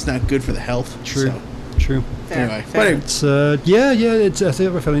emotions. Not good for the health. True. So, True. anyway, Fair. but It's it's I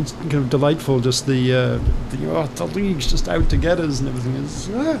think I find it kind of delightful. Just the league's just out to get us and everything.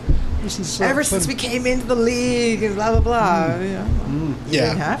 This is so Ever fun. since we came into the league and blah blah blah. You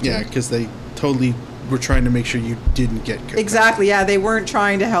didn't have to. because they totally were trying to make sure you didn't get kicked. Exactly. Yeah, they weren't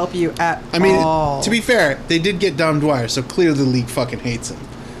trying to help you at I mean, all. to be fair, they did get Dom Dwyer, so clearly the league fucking hates him.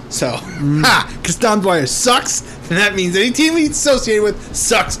 So, because Dom Dwyer sucks, and that means any team he's associated with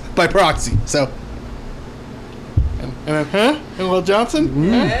sucks by proxy. So, and Will Johnson?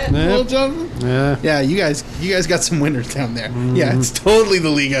 Yeah. Will Johnson? Yeah. Yeah, you guys got some winners down there. Yeah, it's totally the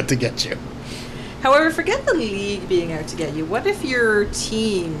league out to get you. However, forget the league being out to get you. What if your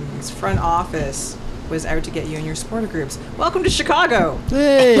team's front office was out to get you in your supporter groups? Welcome to Chicago.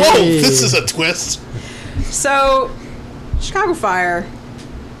 Hey. Whoa, this is a twist. So, Chicago Fire,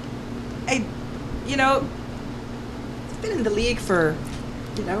 it's been in the league for,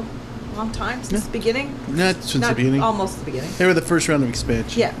 a long time, since the beginning. Not since the beginning. Almost the beginning. They were the first round of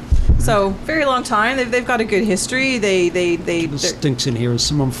expansion. Yeah. So, very long time. They've got a good history. It stinks in here. Has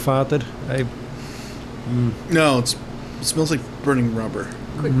someone farted? No, it smells like burning rubber.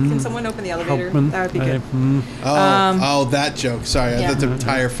 Can someone open the elevator? Hauptmann. That would be good. Oh, that joke. Sorry, I yeah. thought the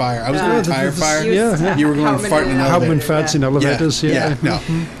tire fire. I was Yeah. going to tire fire. Yeah. You were going Hauptmann fart in did an it. elevator. Hauptmann farts in elevators. Yeah. No.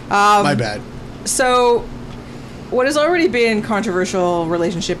 My bad. So, what has already been controversial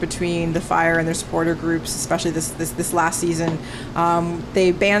relationship between the Fire and their supporter groups, especially this last season,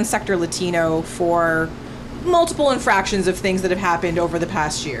 they banned Sector Latino for multiple infractions of things that have happened over the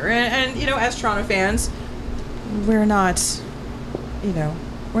past year. And you know, as Toronto fans, we're not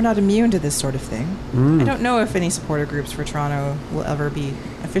immune to this sort of thing. I don't know if any supporter groups for Toronto will ever be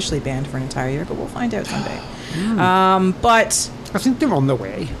officially banned for an entire year, but we'll find out someday. But I think they're on the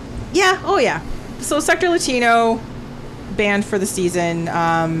way. yeah, oh yeah. So Sector Latino banned for the season,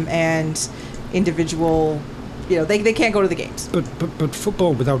 and individual, they can't go to the games. But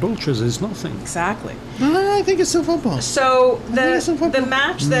football without ultras is nothing. Exactly. I think it's still football. So it's some the football.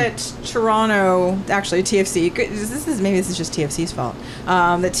 match that Toronto, actually TFC, maybe this is just TFC's fault.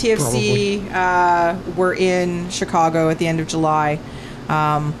 That TFC were in Chicago at the end of July.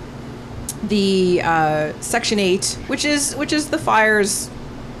 The Section 8, which is the Fire's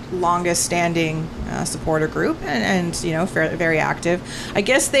longest standing supporter group, and very active. I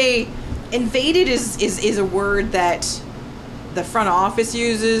guess they invaded is a word that the front office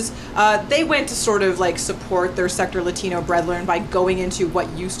uses. They went to sort of like support their Sector Latino brethren by going into what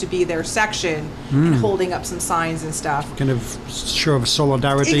used to be their section and holding up some signs and stuff. Kind of show of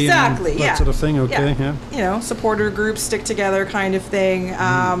solidarity. Exactly, and that yeah. sort of thing. Okay, yeah. Supporter groups stick together kind of thing.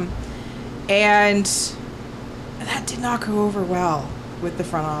 And that did not go over well with the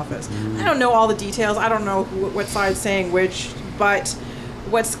front office. I don't know all the details. I don't know what side's saying which, but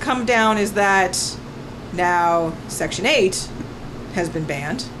what's come down is that now Section 8 has been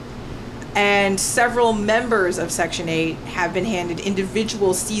banned, and several members of Section 8 have been handed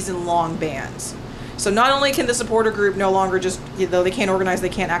individual season-long bans. So not only can the supporter group no longer just, though they can't organize, they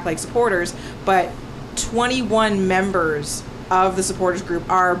can't act like supporters, but 21 members of the supporters group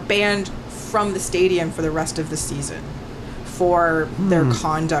are banned from the stadium for the rest of the season for their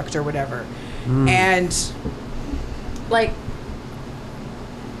conduct or whatever. And, like,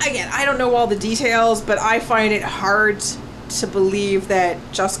 again, I don't know all the details, but I find it hard to believe that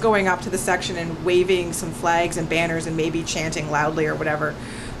just going up to the section and waving some flags and banners and maybe chanting loudly or whatever,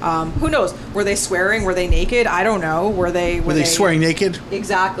 who knows? Were they swearing? Were they naked? I don't know. Were they swearing naked?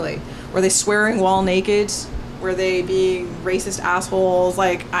 Exactly. Were they swearing while naked? Were they being racist assholes?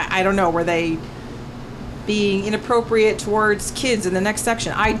 Like, I don't know. Were they being inappropriate towards kids in the next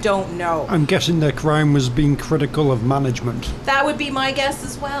section? I don't know. I'm guessing their crime was being critical of management. That would be my guess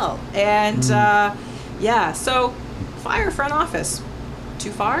as well. And, so Fire front office.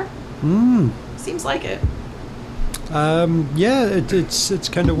 Too far? Seems like it. It's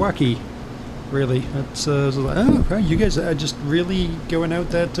kind of wacky, really. It's like, right, you guys are just really going out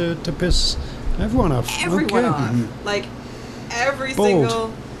there to piss everyone off. Everyone Okay. off. Like, every Bold.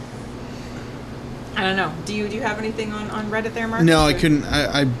 single... I don't know. Do you have anything on Reddit there, Mark? No, I couldn't.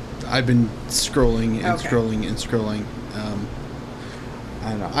 I've been scrolling and Okay. scrolling and scrolling.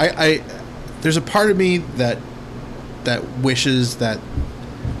 I don't know. I there's a part of me that wishes that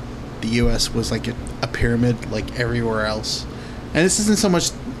the U.S. was like a pyramid, like everywhere else. And this isn't so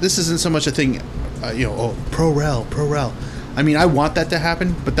much a thing. Pro rel. I mean, I want that to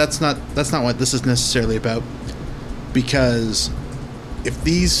happen, but that's not what this is necessarily about. Because if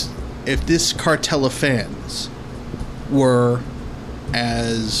this cartel of fans were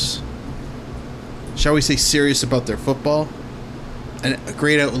as, shall we say, serious about their football, and a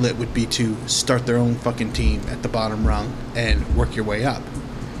great outlet would be to start their own fucking team at the bottom rung and work your way up.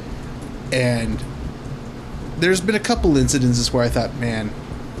 And there's been a couple incidences where I thought, man,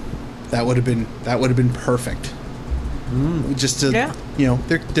 that would have been perfect. Just to,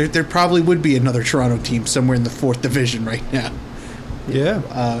 there probably would be another Toronto team somewhere in the 4th division right now. Yeah.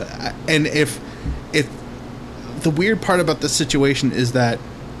 And if the weird part about this situation is that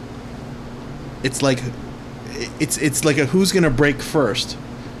it's like a who's gonna break first.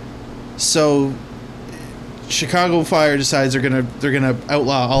 So Chicago Fire decides they're gonna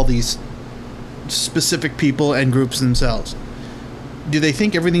outlaw all these specific people and groups themselves. Do they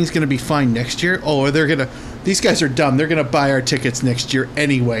think everything's gonna be fine next year? Oh, these guys are dumb. They're gonna buy our tickets next year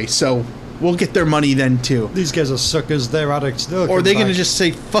anyway, so we'll get their money then too. These guys are suckers. They're addicts. Or are they going to just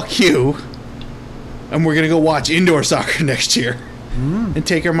say, fuck you, and we're going to go watch indoor soccer next year and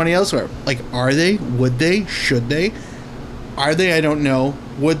take our money elsewhere? Like, are they? Would they? Should they? Are they? I don't know.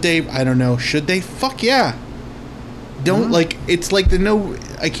 Would they? I don't know. Should they? Fuck yeah. Don't, it's like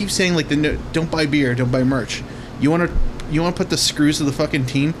I keep saying, like, don't buy beer, don't buy merch. You want to put the screws to the fucking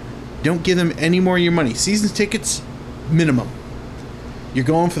team? Don't give them any more of your money. Season tickets, minimum. You're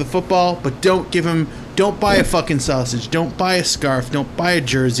going for the football, but don't buy a fucking sausage. Don't buy a scarf. Don't buy a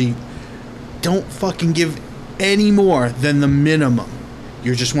jersey. Don't fucking give any more than the minimum.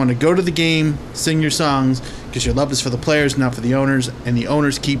 You just want to go to the game, sing your songs, because your love is for the players, not for the owners, and the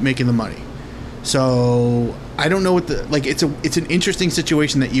owners keep making the money. So I don't know what it's an interesting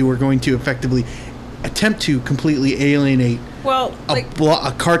situation that you are going to effectively attempt to completely alienate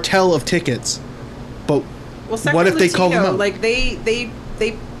a cartel of tickets. But what if they call them out? Like they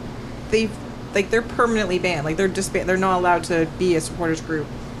like they're permanently banned. Like they're not allowed to be a supporters group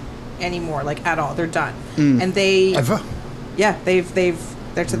anymore, like at all. They're done. And they that's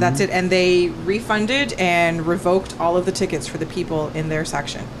it. And they refunded and revoked all of the tickets for the people in their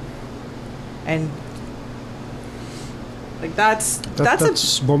section. And like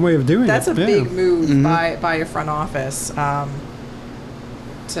that's one way of doing that's it. That's a big move by a front office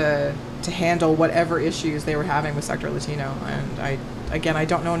to handle whatever issues they were having with Sector Latino. And I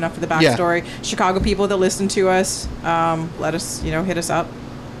don't know enough of the backstory. Yeah. Chicago people that listen to us, let us, hit us up.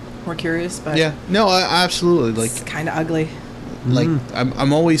 We're curious, but no, absolutely. It's kind of ugly. Like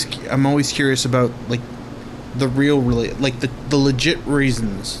I'm always curious about like the the legit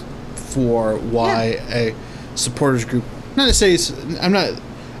reasons for why a supporters group. Not to say I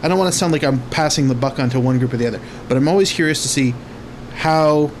don't want to sound like I'm passing the buck onto one group or the other, but I'm always curious to see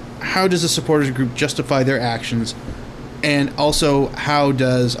how does a supporters group justify their actions, and also how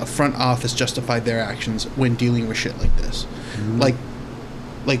does a front office justify their actions when dealing with shit like this.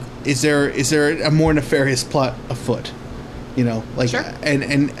 Like is there a more nefarious plot afoot? Sure.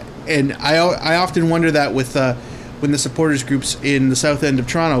 And I often wonder that with when the supporters groups in the south end of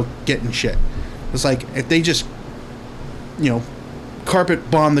Toronto getting shit. It's like if they just carpet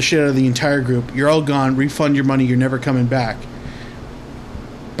bomb the shit out of the entire group, you're all gone, refund your money, you're never coming back.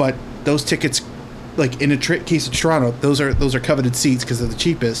 But those tickets, like in a case of Toronto, those are coveted seats because they're the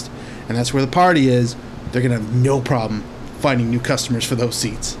cheapest, and that's where the party is. They're gonna have no problem finding new customers for those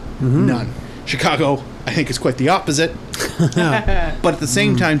seats. None. Chicago, I think, is quite the opposite. But at the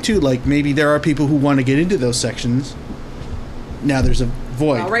same time, too, like maybe there are people who want to get into those sections. Now there's a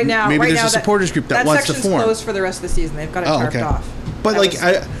void. Well, right now, maybe there's a supporters group that wants to form. That section's closed for the rest of the season. They've got it tarped off. But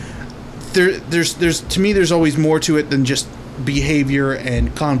there's to me, there's always more to it than just behavior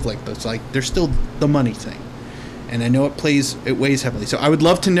and conflict. It's like there's still the money thing, and I know it weighs heavily. So I would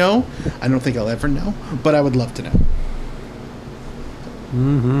love to know. I don't think I'll ever know, but I would love to know.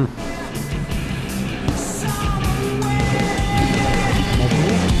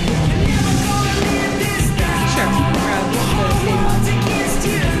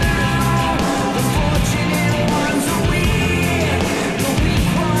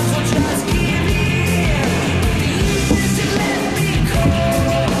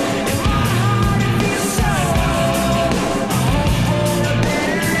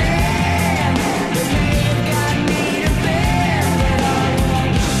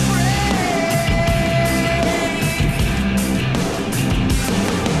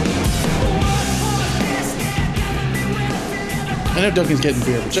 I know Duncan's getting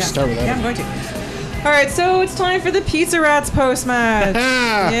beer, but just start with that. Yeah, I'm going to. All right, so it's time for the Pizza Rats post-match.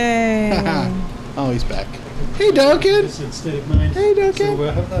 Yay. Oh, he's back. Hey, Duncan. Hey, Duncan.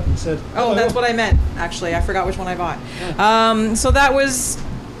 So have that instead. Oh, that's what I meant, actually. I forgot which one I bought. So that was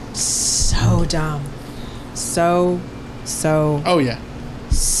so dumb. So Oh, yeah.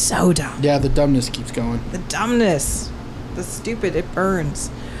 So dumb. Yeah, the dumbness keeps going. The dumbness. The stupid, it burns.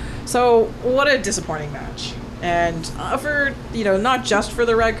 So, what a disappointing match. And for, not just for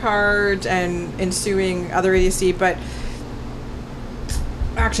the red card and ensuing other idiocy, but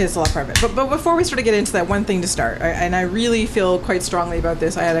actually it's a lot part of it. But before we sort of get into that, one thing to start, and I really feel quite strongly about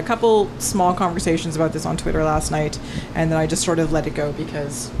this. I had a couple small conversations about this on Twitter last night, and then I just sort of let it go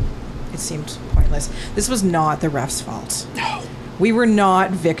because it seemed pointless. This was not the ref's fault. No. We were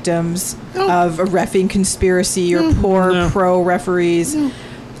not victims of a reffing conspiracy or poor pro referees. No.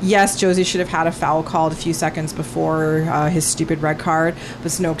 Yes, Josie should have had a foul called a few seconds before his stupid red card, but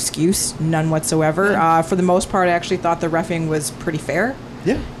it's no excuse, none whatsoever. Yeah. For the most part, I actually thought the reffing was pretty fair.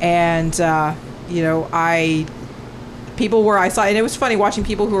 Yeah. And, I saw, and it was funny watching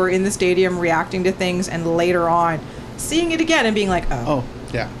people who were in the stadium reacting to things and later on seeing it again and being like, oh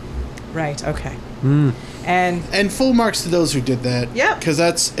yeah. Right, okay. And full marks to those who did that. Yeah. Because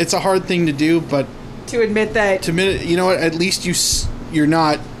it's a hard thing to do, but to admit that. You know what, at least you're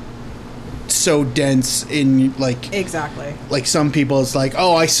not so dense in exactly like some people. It's like,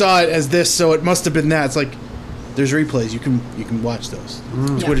 oh, I saw it as this, so it must have been that. It's like there's replays, you can watch those.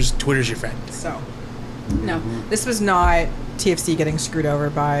 Twitter's your friend. So no, this was not TFC getting screwed over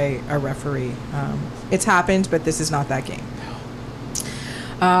by a referee. It's happened, but this is not that game.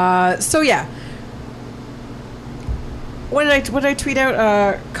 So yeah. What did I tweet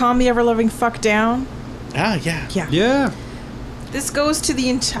out? Calm the ever loving fuck down. Ah, yeah. Yeah. Yeah. This goes to the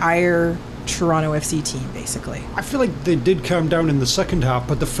entire Toronto FC team, basically. I feel like they did calm down in the second half,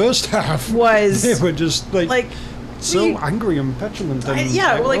 but the first half Was they were just like so you- angry and petulant. And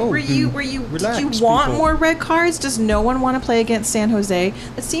yeah, like, were oh, you relax, did you want people. more red cards? Does no one want to play against San Jose?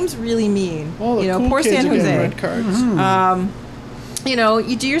 That seems really mean. Well, the cool poor kids San are getting Jose. red cards.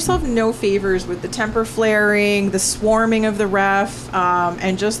 You do yourself no favors with the temper flaring, the swarming of the ref,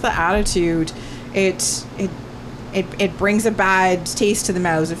 and just the attitude. It brings a bad taste to the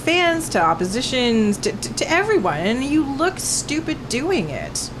mouths of fans, to oppositions, to everyone, and you look stupid doing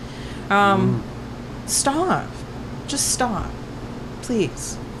it. Stop. Just stop.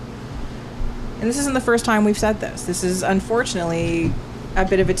 Please. And this isn't the first time we've said this. This is unfortunately a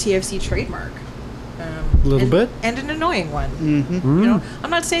bit of a TFC trademark. A little bit. And an annoying one. You know,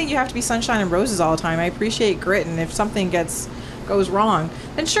 I'm not saying you have to be sunshine and roses all the time. I appreciate grit, and if something goes wrong,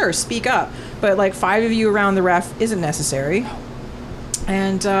 then sure, speak up. But like 5 of you around the ref isn't necessary.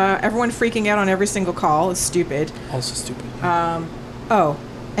 And everyone freaking out on every single call is stupid. Also stupid.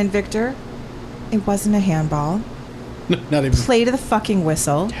 And Victor, it wasn't a handball. Not even. Play to the fucking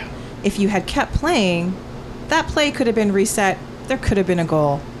whistle. Yeah. If you had kept playing, that play could have been reset. There could have been a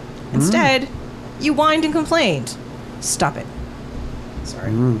goal. Instead, you whined and complained. Stop it.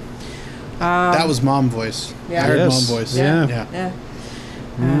 Sorry. That was mom voice. Yeah. I heard Yes. mom voice. Yeah. Yeah.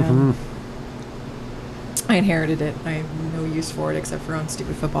 Yeah. I inherited it. I have no use for it except for on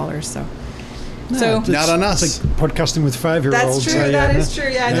stupid footballers. So It's Not on us. It's like podcasting with 5-year-olds. that's true. That is true.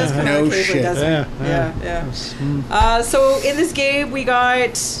 Yeah, it does come No out occasionally, shit. doesn't it? Yeah. So in this game, we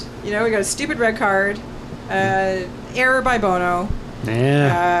got a stupid red card, error by Bono.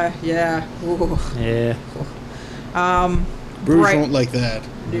 Yeah. Yeah. Ooh. Yeah. Bruges Right. won't like that.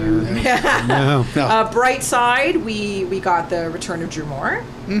 No. No. Bright side, we got the return of Drew Moore.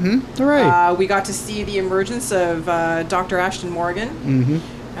 All right. We got to see the emergence of Dr. Ashton Morgan.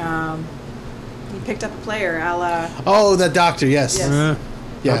 He picked up a player, a la Oh, that doctor. Yes. Yes.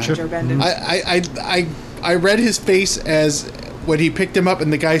 Yeah. Gotcha. Joe Benden. I read his face as when he picked him up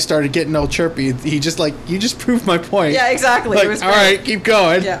and the guy started getting all chirpy. He just like, you just proved my point. Yeah, exactly. Like, It was all great. right, keep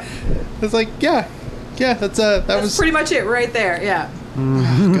going. Yeah, It's like, yeah. That that's was pretty much it right there. Yeah.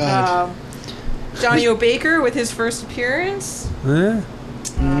 oh, God. Johnny O'Baker with his first appearance. Yeah.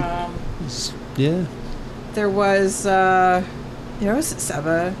 Yeah. There was, Seba.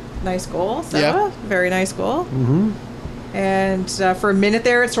 Nice goal. Seba. Yeah. Very nice goal. And for a minute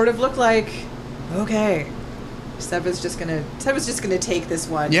there, it sort of looked like, okay, Seba's just gonna take this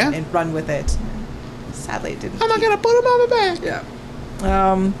one Yeah. and run with it. Sadly, it didn't. I'm not going to put him on my back. Yeah.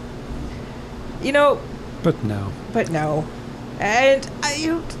 But no. But no. And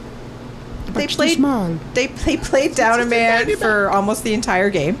they played small. they played down a man for almost the entire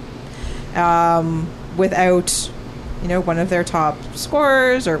game, without one of their top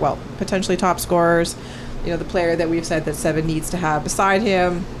scorers, or potentially top scorers. The player that we've said that Seven needs to have beside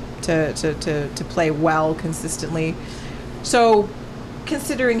him to play well consistently. So,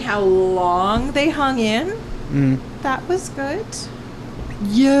 considering how long they hung in, that was good.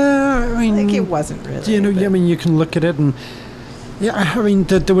 Yeah, I mean, It wasn't really. I mean, you can look at it and. Yeah, I mean,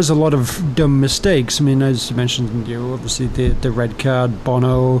 there was a lot of dumb mistakes. I mean, as you mentioned, obviously the red card,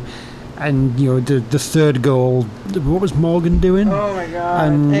 Bono, and the third goal. What was Morgan doing? Oh my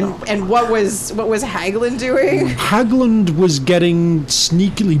god! And what was Hagelin doing? Hagland was getting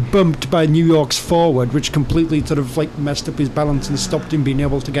sneakily bumped by New York's forward, which completely sort of like messed up his balance and stopped him being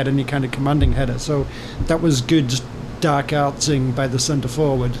able to get any kind of commanding header. So that was good dark artsing by the centre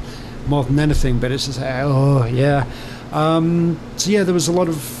forward more than anything. But it's just so yeah, there was a lot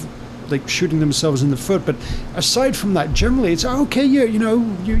of like shooting themselves in the foot. But aside from that, generally it's okay.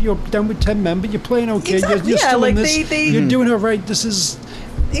 You're down with 10 men, but you're playing okay. Exactly, You're yeah, still like in this. they- You're doing all right. This is.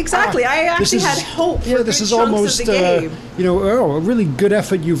 Exactly. I actually this had is- hope for yeah, good this is chunks almost of the game. a really good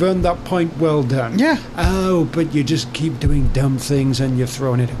effort. You've earned that point. Well done. Yeah. Oh, but you just keep doing dumb things and you're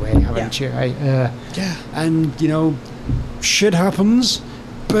throwing it away, haven't you? Yeah. And shit happens.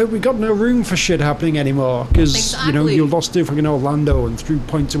 But we got no room for shit happening anymore because Exactly. you lost to fucking Orlando and threw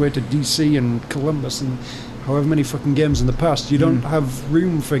points away to DC and Columbus and however many fucking games in the past. You don't have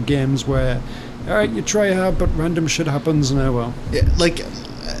room for games where, all right, you try hard, but random shit happens and well. Yeah, like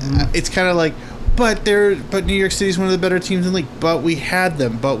it's kind of like, but New York City's one of the better teams in the league. But we had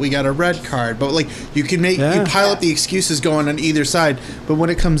them. But we got a red card. But like you can you pile up the excuses going on either side. But when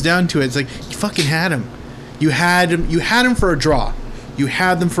it comes down to it, it's like you fucking had him. You had him for a draw. You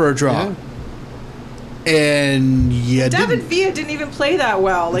had them for a draw. And yeah, David Villa didn't even play that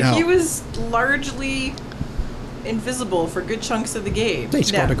well. Like, No. he was largely invisible for good chunks of the game. They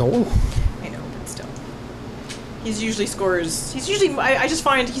scored a goal. I know, but still. He's usually, I just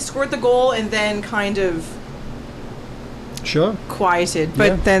find he scored the goal and then kind of Sure. quieted. But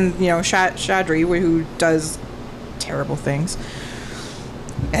Yeah. then, Shadri, who does terrible things.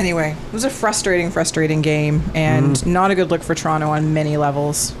 Anyway, it was a frustrating game, and not a good look for Toronto on many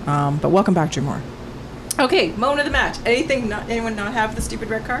levels. But welcome back, Drew Moore. Okay, moment of the match. Anyone not have the stupid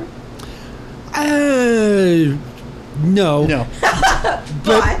red card? No. No.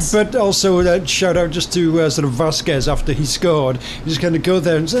 But also shout out just to sort of Vasquez after he scored. He just kind of go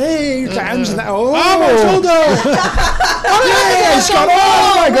there and say, hey, fans, and that. Oh, my shoulder! yeah, he scored!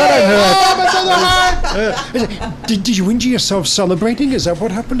 Oh my God, I'm hurt. Oh, my shoulder hurt! Did you injure yourself celebrating? Is that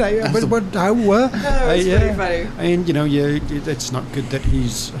what happened? Pretty funny. And it's not good that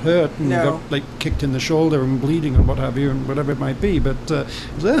he's hurt and No. got like kicked in the shoulder and bleeding and what have you and whatever it might be. But that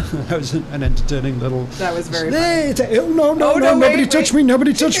was an entertaining little. That was very Hey, funny. no, no, nobody wait, touch wait. me,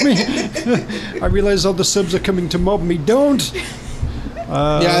 nobody touch me. I realize all the subs are coming to mob me. Don't.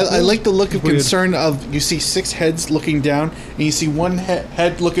 Yeah, I like the look of Weird. concern of you see 6 heads looking down, and you see one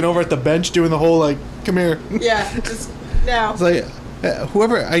head looking over at the bench doing the whole like, come here. Yeah, just now. It's like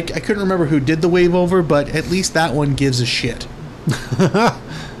whoever I couldn't remember who did the wave over, but at least that one gives a shit. I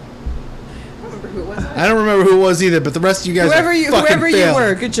don't remember who it was. I don't remember who it was either, but the rest of you guys Whoever are you- fucking whoever you failed.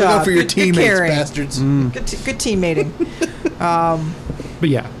 were, good Look out job. for your Good- good teammates, carrying. bastards. Good teammating. But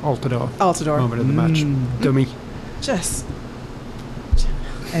yeah, Altidore. Altidore. Moment of the match. Dummy. Just.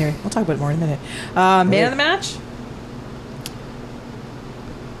 Anyway, we'll talk about it more in a minute. Man of the match?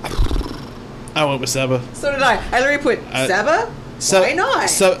 I went with Seba. So did I. I literally put Seba? Why not?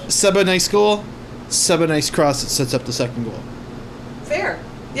 Seba nice goal. Seba nice cross that sets up the second goal. Fair.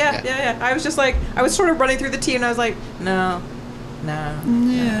 Yeah. I was just like, I was sort of running through the team and I was like, no.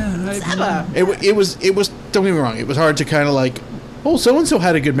 Yeah. Seba. It was don't get me wrong, it was hard to kind of like, oh, so and so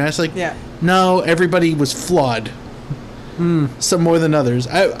had a good match. Like, Yeah. no, everybody was flawed. Some more than others.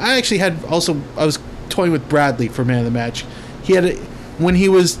 I actually I was toying with Bradley for man of the match. He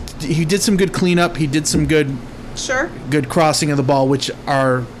did some good cleanup. He did some good Sure. crossing of the ball, which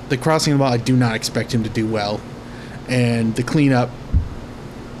are the crossing of the ball. I do not expect him to do well, and the cleanup.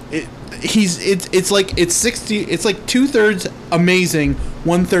 It's like 2/3 amazing,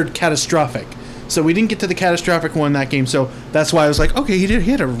 1/3 catastrophic. So we didn't get to the catastrophic one that game. So that's why I was like, okay, he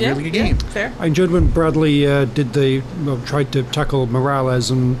had a really good game. Fair. I enjoyed when Bradley tried to tackle Morales,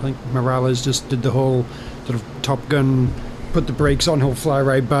 and I think Morales just did the whole sort of Top Gun, put the brakes on, he'll fly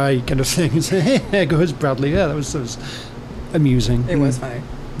right by kind of thing. And say, hey, there goes Bradley. Yeah, that was amusing. It was funny.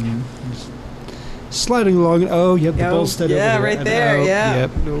 Sliding along. Oh, yep, the ball's steady over yeah, here. right And there, out. yeah.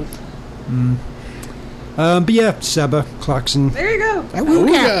 Yep. Nope. But yeah, Seba, Clarkson. There you go.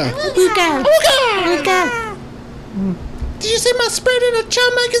 Ooga. Did you see my spread in a Chow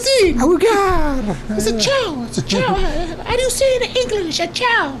magazine? Oh, God. It's a chow. It's a chow. How do you say it in English? A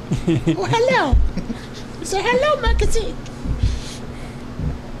chow. Oh, hello. It's a hello magazine.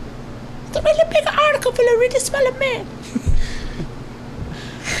 It's a really big article for a really small man.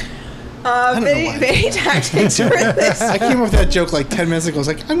 don't know why. Many tactics for this. I came up with that joke like 10 minutes ago. I was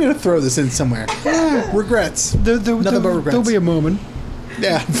like, I'm going to throw this in somewhere. Regrets. Nothing but regrets. There'll be a moment.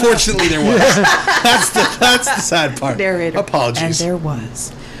 Yeah, unfortunately there was. That's the sad part. Narrator. Apologies. And there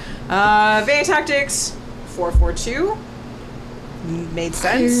was. Vayne Tactics 4-4-2 made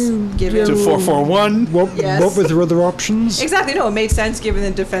sense given to 4-4-1. Yes. What were the other options? Exactly, no, it made sense given the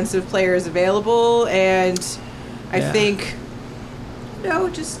defensive players available, and I Yeah. think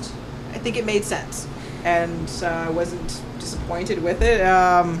I think it made sense, and I wasn't disappointed with it.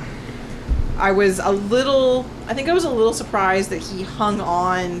 I was a little surprised that he hung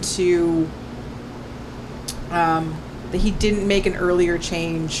on to that he didn't make an earlier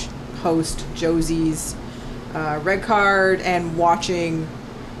change post Josie's red card, and watching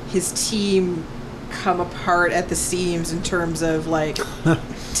his team come apart at the seams in terms of like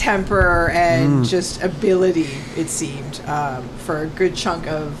temper and just ability, it seemed, for a good chunk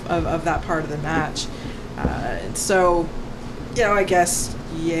of that part of the match. And so, I guess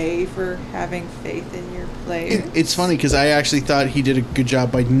yay for having faith in your players. It's funny because I actually thought he did a good job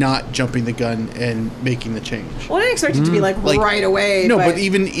by not jumping the gun and making the change. Well, I didn't expect it to be like right away. No, but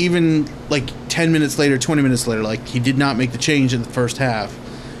even like 10 minutes later, 20 minutes later, like he did not make the change in the first half,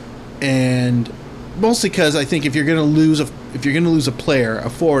 and mostly because I think if you're gonna lose a player, a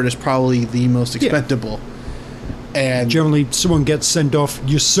forward is probably the most expendable. And generally, someone gets sent off.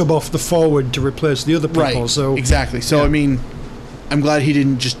 You sub off the forward to replace the other people. right, So exactly. So yeah. I mean, I'm glad he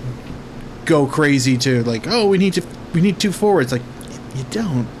didn't just go crazy to like, oh, we need 2 forwards. Like, you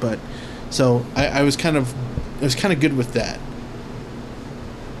don't. But so I was kind of good with that.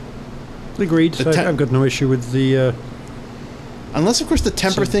 Agreed. I've got no issue with the. Unless, of course, the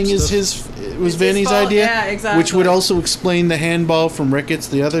temper thing is was Vanny's fault. idea, Yeah, exactly. which would also explain the handball from Ricketts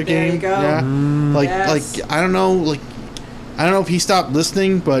the other There game. you go. Yeah, Yes. like I don't know if he stopped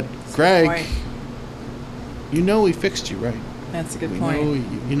listening, but Greg, Point. you know we fixed you, right? That's a good We point. know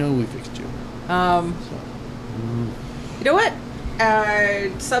you know we fixed you. So. You know what?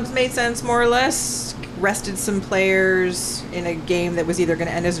 Subs made sense more or less. Rested some players in a game that was either going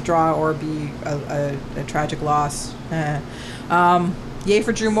to end as a draw or be a tragic loss. Yay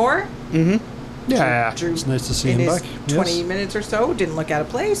for Drew Moore. Mm-hmm. Yeah, Drew it's nice to see in him his back. 20 Yes. minutes or so. Didn't look out of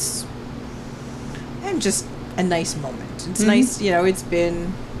place. And just a nice moment. It's nice, it's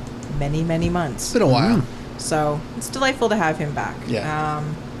been many, many months. It's been a while. So it's delightful to have him back. Yeah.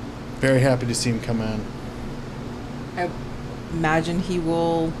 Very happy to see him come in. I imagine he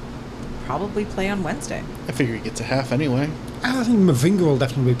will probably play on Wednesday. I figure he gets a half anyway. I think Mavinga will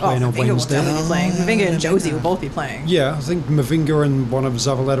definitely be playing on Mavinga will Wednesday. definitely be playing. Mavinga and Mavinga. Josie will both be playing. Yeah, I think Mavinga and one of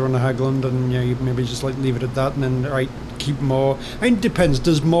Zavaleta and Hagland, and you maybe just like leave it at that, and then keep Moore. I mean, it depends.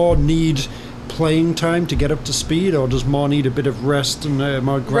 Does Moore need playing time to get up to speed, or does Moore need a bit of rest and a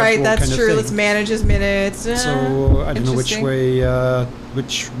more gradual Right, that's kind of true. thing? Let's manage his minutes. So I don't know which Interesting. way,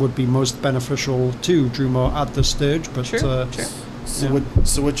 which would be most beneficial to Drew Moore at this stage. But True. So Yeah.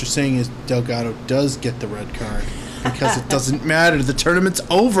 what you're saying is Delgado does get the red card because it doesn't matter. The tournament's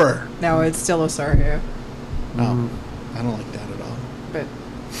over. No, it's still Osorio. Oh, I don't like that at all. But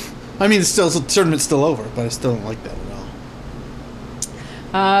I mean, the tournament's still over, but I still don't like that at all.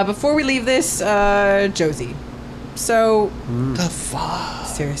 before we leave this, Josie. So The fuck?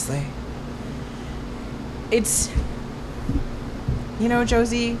 seriously, it's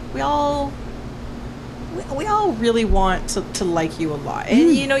Josie. We all really want to like you a lot,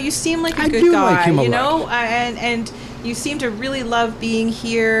 and you seem like a I good do guy. like him a lot. And you seem to really love being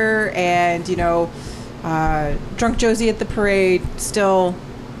here, and drunk Josie at the parade, still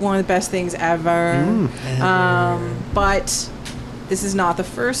one of the best things ever. But this is not the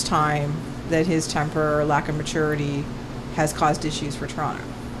first time that his temper or lack of maturity has caused issues for Toronto,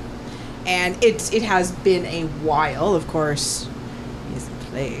 and it has been a while. Of course, he hasn't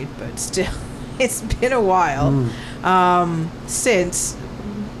played, but still. It's been a while since,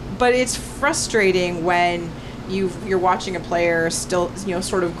 but it's frustrating when you're watching a player still,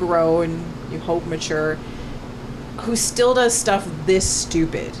 sort of grow and you hope mature, who still does stuff this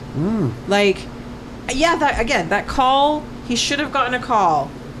stupid. Like, yeah, that call, he should have gotten a call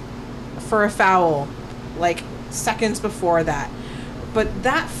for a foul, like seconds before that. But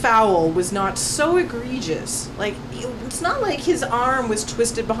that foul was not so egregious. Like, it's not like his arm was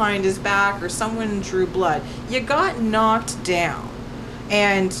twisted behind his back or someone drew blood. You got knocked down.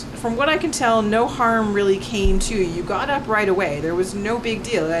 And from what I can tell, no harm really came to you. You got up right away. There was no big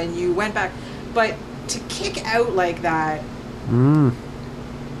deal. And you went back. But to kick out like that,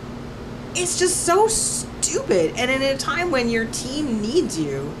 it's just so stupid. And in a time when your team needs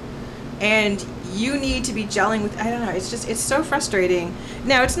you, and you need to be gelling with, I don't know, it's so frustrating.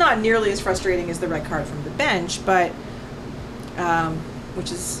 Now, it's not nearly as frustrating as the red card from the bench, but,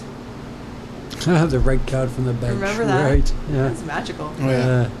 which is, the red card from the bench. remember that? Right. Yeah. It's magical. Oh,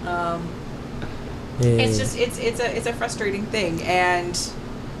 yeah. It's just, it's a frustrating thing. And,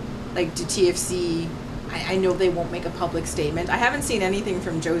 like, to TFC, I know they won't make a public statement. I haven't seen anything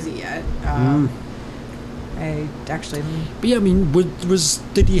from Josie yet. I actually... But yeah, I mean,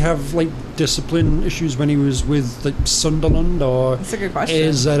 did he have like discipline issues when he was with like Sunderland, or That's a good question.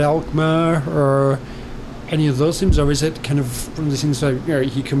 is at Alkmaar, or any of those things, or is it kind of one of these things like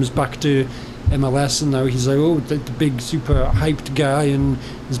he comes back to MLS and now he's like the big super hyped guy and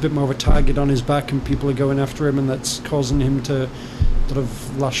there's a bit more of a target on his back and people are going after him and that's causing him to sort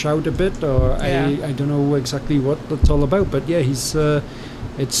of lash out a bit, or Yeah. I don't know exactly what that's all about, but yeah, he's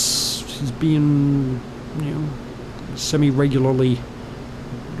being semi-regularly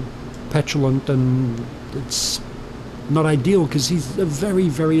petulant, and it's not ideal because he's a very,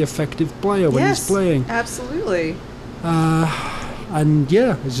 very effective player when he's playing. Absolutely. And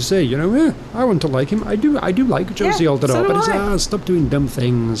yeah, as you say, I want to like him. I do like Josie Altidore, so do but I. it's stop doing dumb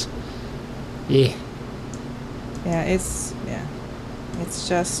things. Yeah. Yeah, it's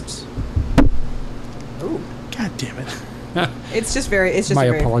just... Oh. God damn it. It's just very... It's just My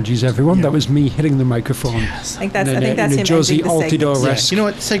very, apologies, everyone. Yeah. That was me hitting the microphone. I think that's him Josie ending the segment. Yeah, Altidore-esque. you know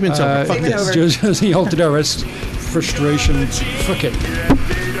what? Segment's over. Fuck Segment this. over. Josie Altidore-esque frustration. Fuck it.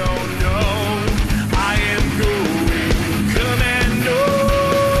 They don't know I am going commando.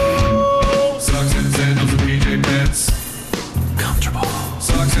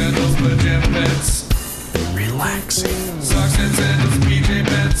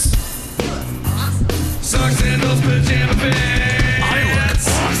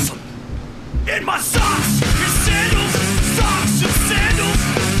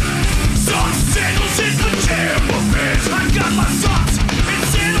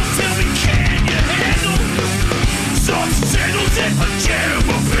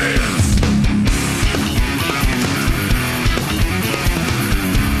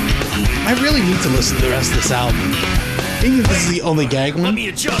 really need to listen to the rest of this album. Even if this is the only gag Let one, me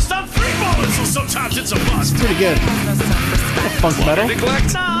adjust. I'm free balling, so sometimes it's a must. pretty good. Funk metal.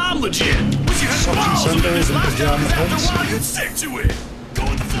 Neglect? Nah, I'm legit. Wish you had balls up in Sundays this and last pajama job, 'cause pants. after a while you'd stick to it. Go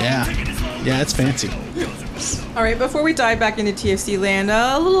with the flow, Yeah. take it as long Yeah, it's fancy. All right, before we dive back into TFC land,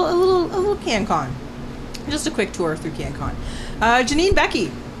 a little CanCon. Just a quick tour through CanCon. Janine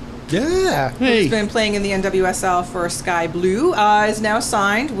Becky, Yeah. Hey, who's been playing in the NWSL for Sky Blue, is now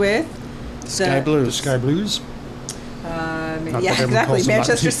signed with Sky the, Blues. The Sky Blues. Yeah, that everyone exactly. calls them that.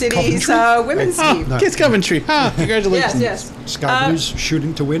 Manchester City's Coventry? women's Oh, team. No. Kiss Coventry. Ah, congratulations. Yes, Sky Blues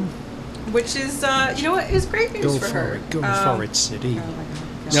shooting to win. which is, you know what, is great news Go for for her. it. Go for it, City. Oh my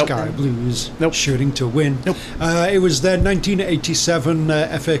God. Nope. Sky Blues Nope. shooting to win. Nope. It was their 1987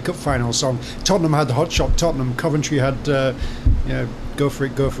 FA Cup final song. Tottenham had the Hot Shot Tottenham. Coventry had Go for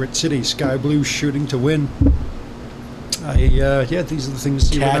it, City. Sky Blues shooting to win. These are the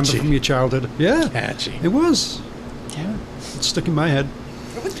things you remember Catchy. from your childhood. Yeah, Catchy. it was. Yeah, it stuck in my head.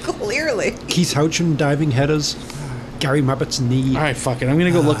 Clearly. Keith Houchin diving headers. Gary Mabbitt's knee. All right, fuck it. I'm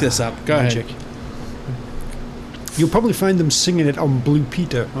gonna go look this up. Go Magic. ahead. You'll probably find them singing it on Blue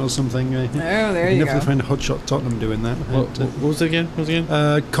Peter or something. Oh, there you never go. find Hotshot Tottenham doing that. What was it again? What was it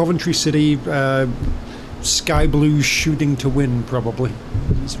again? Coventry City, Sky Blue shooting to win, probably.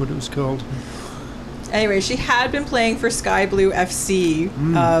 That's what it was called. Anyway, she had been playing for Sky Blue FC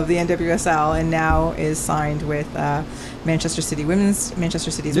of the NWSL, and now is signed with Manchester City's women's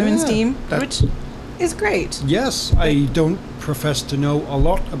team, that- which is great. Yes, I don't profess to know a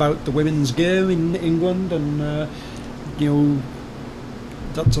lot about the women's game in England and,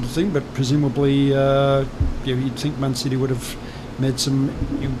 that sort of thing, but presumably, you'd think Man City would have made some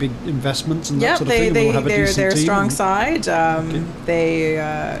big investments and that Yep, sort of thing. And will have a decent they're a team strong and- side. They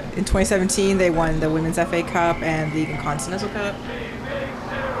in 2017 they won the Women's FA Cup and League and Continental Cup.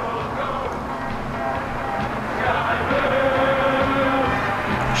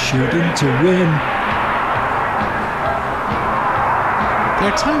 Shooting to win. There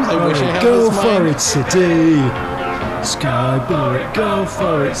are times I wish I had Go this for mind. it, City. Sky Blue, go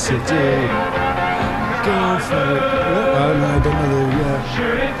for it, City. Go for it. Oh, no, I don't know the.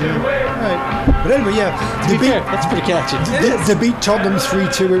 Right. But anyway, To they be fair, that's pretty catchy. they beat Tottenham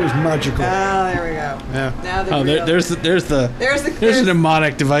 3-2. It was magical. Oh, there we go. Yeah. Now Oh, there's a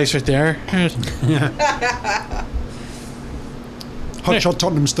mnemonic device right there. Hotshot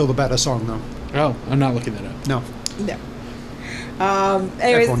Tottenham's still the better song, though. Oh, I'm not looking that up. No. No.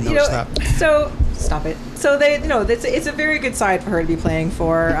 Anyways, Everyone knows that. So stop it. So it's a very good side for her to be playing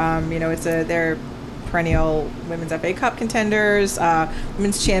for. They're perennial Women's FA Cup contenders,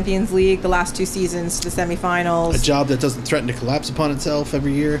 Women's Champions League, the last 2 seasons to the semifinals. A job that doesn't threaten to collapse upon itself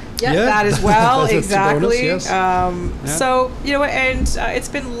every year. Yeah, Yeah. that as well. That's a Exactly. bonus, yes. So it's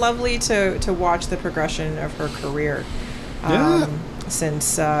been lovely to watch the progression of her career. Yeah.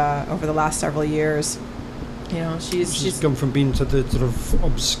 Since over the last several years. She's gone from being to the sort of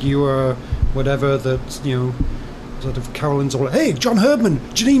obscure whatever that, sort of Carolyn's all, hey, John Herdman,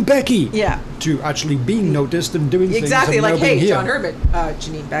 Janine Becky, Yeah. to actually being noticed and doing Exactly, things. and like, now being hey, here. John Herdman,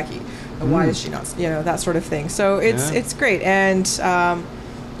 Janine Becky. Why is she not? That sort of thing. So it's great. And,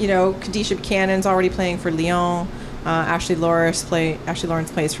 Kadisha Buchanan's already playing for Lyon. Ashley Lawrence plays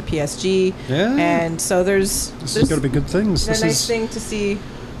for PSG. Yeah. And so This has got to be good things. a This nice is thing to see.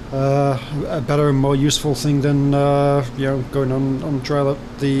 a better and more useful thing than going on trial at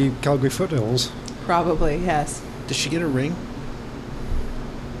the Calgary Foothills. Probably, yes. Does she get a ring?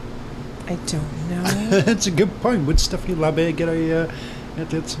 I don't know. That's a good point. Would Stephanie Labbe get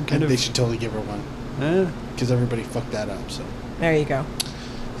some kind They of... should totally give her one because everybody fucked that up. So There you go.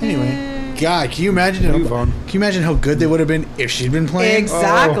 anyway, God, can you imagine? Move on. Can you imagine how good they would have been if she'd been playing?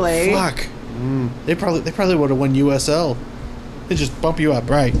 Exactly. Oh, fuck. They probably would have won USL. They just bump you up,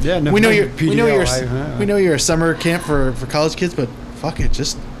 right? Yeah, never we know mind PDL, we know you're a summer camp for college kids, but fuck it,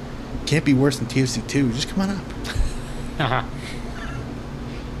 just can't be worse than TFC 2. Just come on up.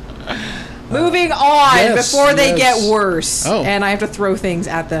 Moving on yes, before they yes. get worse. Oh. And I have to throw things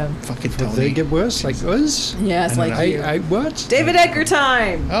at them. Fucking Did Tony. they get worse? Like us? Yes, I don't like know. you. I what? David Edgar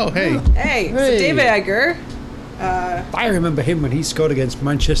time. Oh, hey. Hey, so Hey. David Edgar. I remember him when he scored against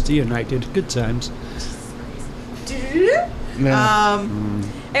Manchester United. Good times. Yeah.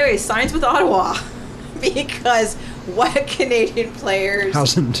 Anyway, signs with Ottawa because what Canadian players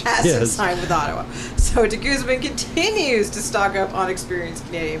Hasn't, yes. signed with Ottawa? So de Guzman continues to stock up on experienced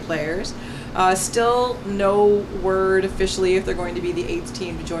Canadian players. Still no word officially if they're going to be the 8th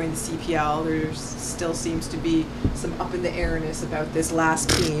team to join the CPL. There still seems to be some up in the airness about this last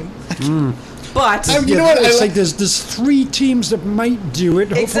team. But You know what? It's I like there's 3 teams that might do it.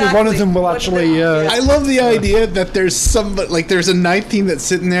 Hopefully, one of Exactly. them will One of actually. them, I love the idea that there's there's a 9th team that's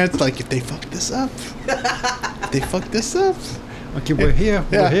sitting there. It's like, if they fuck this up, Okay, we're here.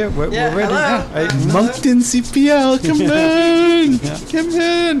 Yeah. We're here. We're ready. hello. Hey, Moncton CPL, come on, come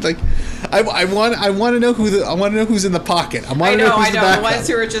on. Like, I want to know who's in the pocket. I want I to know know, who's I the know. The backup. ones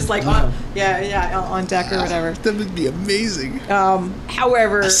who are just like, on deck or whatever. That would be amazing.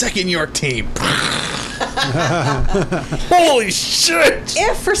 However, Second York team. Holy shit!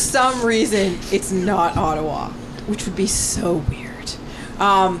 if for some reason it's not Ottawa, which would be so weird,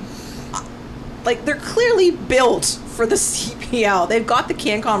 like they're clearly built for the CPL. They've got the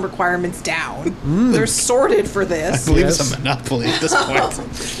CanCon requirements down. They're sorted for I this. believe Yes. it's a monopoly at this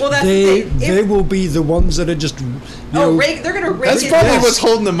point. Well, that's they the thing. they will be the ones that are just. They're going to rake That's it. probably Yes. what's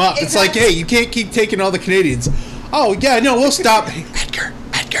holding them up. It's like, Exactly. hey, you can't keep taking all the Canadians. Oh yeah, no, we'll stop. Hey, Edgar,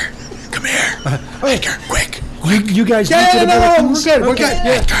 come here. Edgar, quick. You guys Yeah, need to the no, Americans? we're good, we're Okay,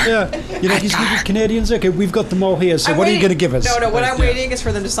 good. Yeah. You know, these little Canadians. Okay, we've got them all here. So I'm what are you waiting- going to give us? No, what I'm Yeah. waiting is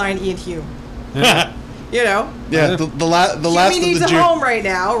for them to sign Ian Hume. You know, Yeah, the last Hume of needs the a home right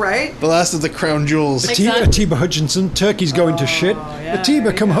now, right? the last of the crown jewels. Exactly. Atiba Hutchinson, Turkey's going to shit. yeah,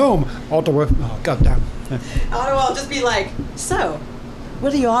 Atiba, come home. Ottawa. Oh, goddamn. Ottawa will just be like, so,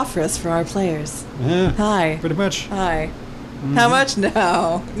 what do you offer us for our players? Yeah, Hi. pretty much. Hi. How much?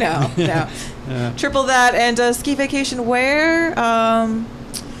 No. Triple that and ski vacation where?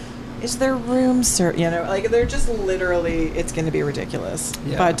 Is there room, sir? You know, like they're just literally, it's going to be ridiculous.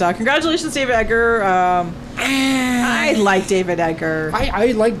 Yeah. But congratulations, David Edgar. I like David Edgar.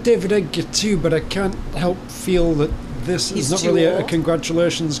 I like David Edgar too, but I can't help feel that this He's is not too really a old.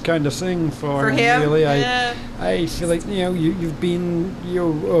 congratulations kind of thing for him? Really, Yeah. I feel like you've been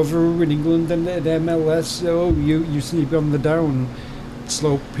over in England and at MLS, so you sleep on the down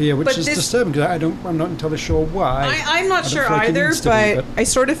slope here, which But is this- disturbing because I'm not entirely sure why. I'm not I don't sure feel like it either, needs to be, but I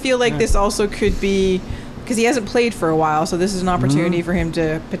sort of feel like Yeah. this also could be because he hasn't played for a while, so this is an opportunity Mm-hmm. for him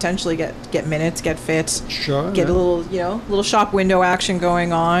to potentially get minutes, get fit, Sure, get yeah. a little shop window action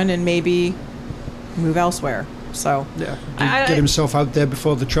going on, and maybe move elsewhere. So Yeah, I- get himself out there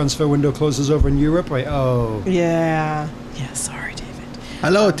before the transfer window closes over in Europe. Like, yeah. Sorry, David.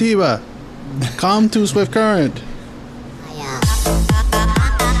 Hello, Atiba. Come to Swift Current.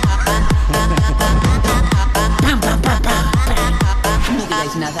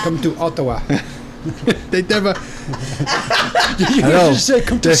 come to Ottawa. They never. You Hello. just say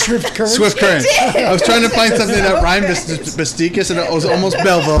come to Swift Current. Swift Current. I was trying to find something that rhymed Basticus, and it was almost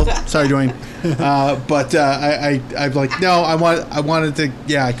Belleville. Sorry, Dwayne. But I'm like, no, I wanted to.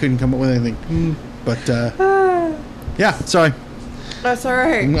 Yeah, I couldn't come up with anything. But yeah, sorry. That's all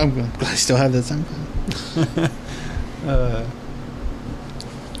right. I'm glad I still have that song.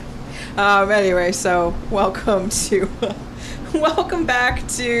 Anyway, so welcome welcome back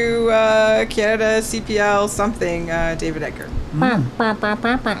to Canada CPL something, David Edgar.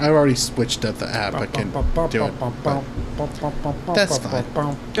 I've already switched up the app. I can do it. But that's fine.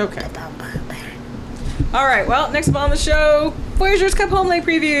 Okay. All right. Well, next up on the show, Voyageurs Cup Home Leg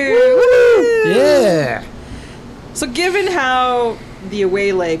preview. Woo! Yeah. So, given how the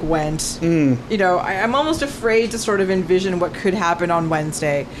away leg went, you know, I'm almost afraid to sort of envision what could happen on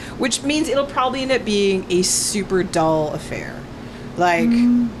Wednesday, which means it'll probably end up being a super dull affair. Like,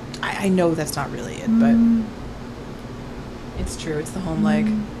 I know that's not really it, but it's true. It's the home leg.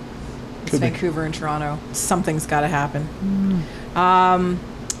 It's Could be. Vancouver and Toronto. Something's got to happen.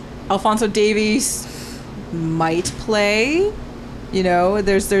 Alphonso Davies might play. You know,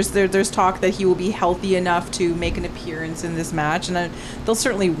 there's talk that he will be healthy enough to make an appearance in this match, and they'll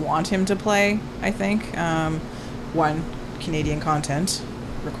certainly want him to play. I think one, Canadian content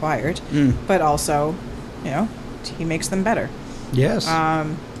required, but also, you know, he makes them better. Yes.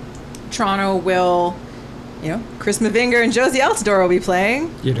 Toronto will, you know, Chris Mavinger and Josie Altidore will be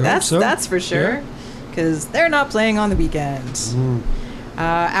playing. You'd hope so. That's for sure, because they're not playing on the weekends.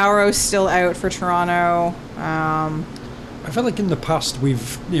 Auro's still out for Toronto. I feel like in the past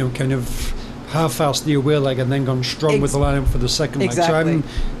we've, kind of half-assed the away leg and then gone strong with the lineup for the second leg. So Exactly. I'm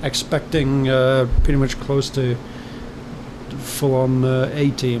expecting pretty much close to full-on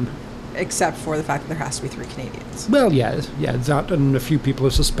A-team. Except for the fact that there has to be 3 Canadians. Well, yeah, that and a few people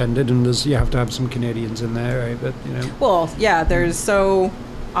are suspended, and you have to have some Canadians in there, right? But Well, yeah, there's so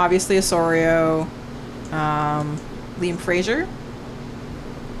obviously Osorio, Liam Fraser,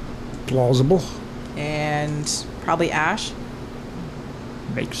 plausible. and probably Ash.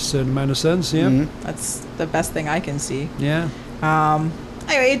 Makes a certain amount of sense, yeah. Mhm. That's the best thing I can see. Yeah.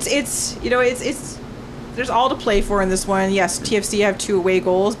 Anyway, it's there's all to play for in this one. Yes, TFC have 2 away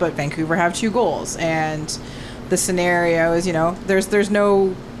goals, but Vancouver have 2 goals, and the scenario is, there's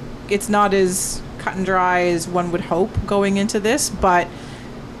no, it's not as cut and dry as one would hope going into this, but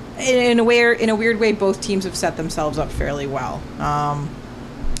in a weird way, both teams have set themselves up fairly well.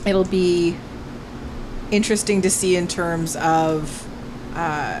 It'll be interesting to see in terms of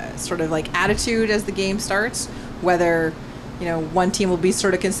sort of like attitude as the game starts, whether one team will be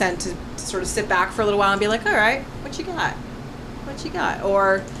sort of content to sort of sit back for a little while and be like, all right, what you got,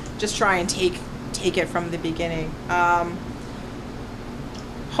 or just try and take it from the beginning.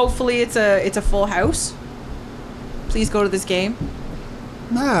 Hopefully it's a full house. Please go to this game.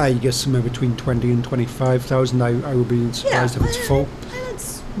 You get somewhere between 20 and 25,000. I would be surprised if it's full.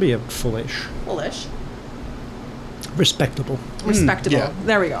 It's Be a fullish. fullish. Respectable. Respectable. yeah.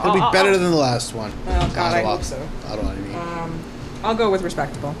 There we go. It'll be better than the last one. Oh, God, I Ottawa. hope so. Ottawa, I mean. I'll go with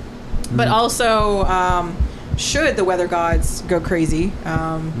respectable. But also, should the weather gods go crazy,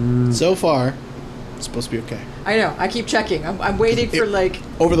 So far, it's supposed to be okay. I know, I keep checking. I'm waiting for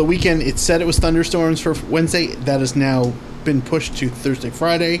Over the weekend, it said it was thunderstorms for Wednesday. That has now been pushed to Thursday,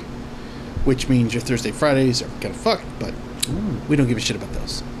 Friday, which means your Thursday, Fridays are kind of fucked, but we don't give a shit about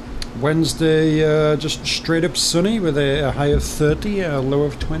those. Wednesday, just straight up sunny with a high of 30, a low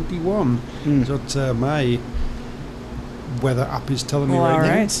of 21. That's what my weather app is telling me Well, right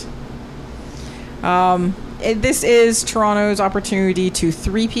all now. right. This is Toronto's opportunity to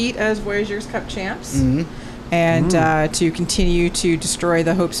three-peat as Voyageurs Cup champs, and to continue to destroy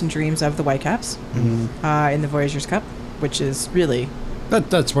the hopes and dreams of the Whitecaps in the Voyageurs Cup, which is really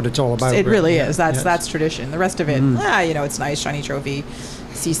That's what it's all about. it really yeah. is. That's Yes. tradition. The rest of it, it's nice, shiny trophy,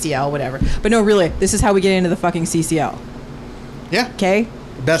 CCL, whatever. But no, really, this is how we get into the fucking CCL. Yeah. Okay.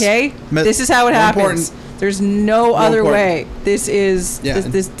 Best- Okay. me- This is how it more happens. important- There's no other important. way. This is Yeah,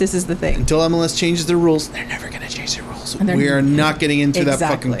 this is the thing. Until MLS changes their rules, they're never going to change their rules. And they're- We are not getting into that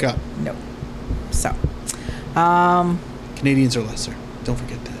fucking cup. No. So, Canadians are lesser. Don't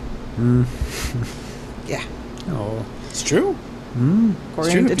forget that. yeah. Oh. It's true.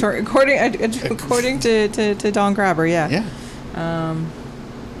 According to Don Grabber, yeah. Yeah.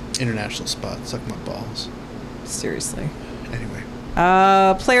 International spot. Suck my balls. Seriously. Anyway.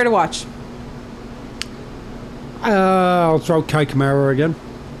 Player to watch. I'll throw Kai Kamara again.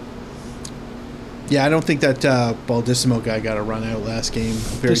 Yeah, I don't think that Baldissimo guy got a run out last game.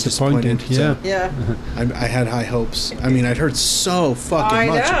 Very Disappointing, disappointed. yeah. Yeah. I had high hopes. I mean, I'd heard so fucking I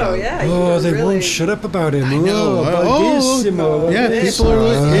much know. about Yeah. you Oh, were they really- won't shut up about him. I know. Baldissimo. Yeah, This people are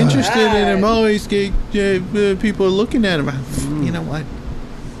one. interested in him. Right. Oh, people are looking at him. You know what?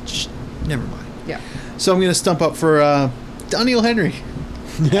 Just never mind. Yeah. So I'm going to stump up for Daniel Henry,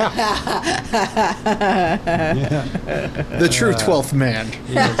 Yeah. the true 12th man.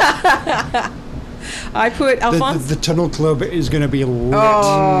 I put Alphonse. The Tunnel Club is going to be lit.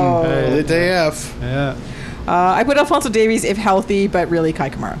 Oh. Lit AF. Yeah. I put Alfonso Davies if healthy, but really Kai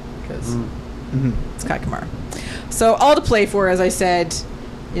Kamara because it's Kai Kamara. So all to play for, as I said.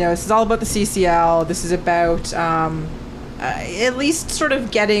 This is all about the CCL. This is about at least sort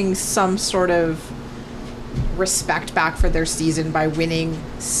of getting some sort of respect back for their season by winning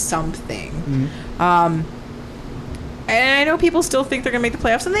something. And I know people still think they're going to make the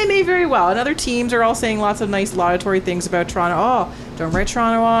playoffs, and they may very well. And other teams are all saying lots of nice laudatory things about Toronto. Oh, don't write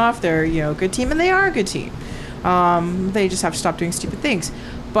Toronto off. They're a good team, and they are a good team. They just have to stop doing stupid things.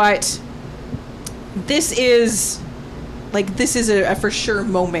 But this is a for sure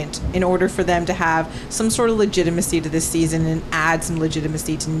moment in order for them to have some sort of legitimacy to this season and add some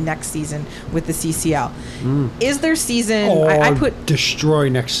legitimacy to next season with the CCL. Is their season? I put destroy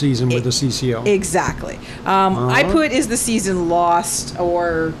next season with the CCL. exactly. I put is the season lost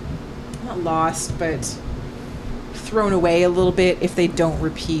or not lost, but thrown away a little bit if they don't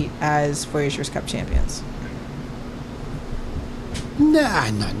repeat as Voyageurs Cup champions. Nah,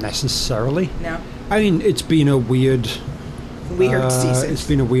 not necessarily. No, I mean, it's been a weird season. It's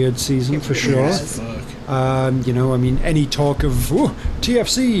been a weird season for sure. has. Fuck. I mean, any talk of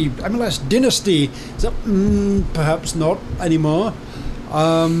TFC, MLS dynasty, is that, perhaps not anymore.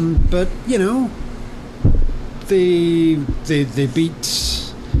 But they beat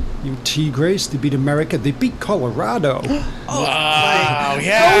Tigres, they beat America, they beat Colorado, Wow,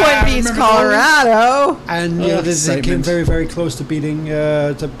 yeah. No one beats Colorado. and they came excitement. very, very close to beating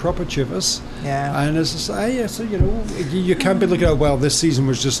the proper Chivas. Yeah. And as I say, so you can't be looking at this season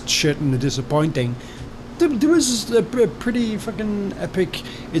was just shit and disappointing. There was a pretty fucking epic.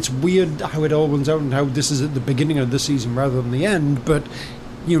 It's weird how it all runs out and how this is at the beginning of the season rather than the end, but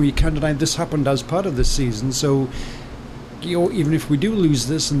you can't deny this happened as part of this season. So, even if we do lose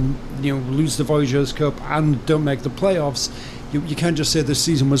this and lose the Voyageurs Cup and don't make the playoffs, you can't just say this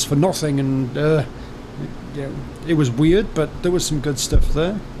season was for nothing. And it was weird, but there was some good stuff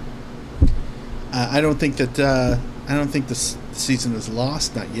there. I don't think this season is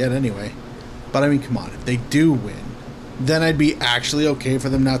lost, not yet anyway. But I mean, come on, if they do win, then I'd be actually okay for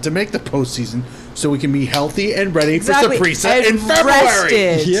them not to make the postseason, so we can be healthy and ready for Saprissa in February.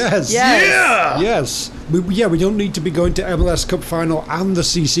 Rested. Yes. Yeah. Yes. We don't need to be going to MLS Cup final and the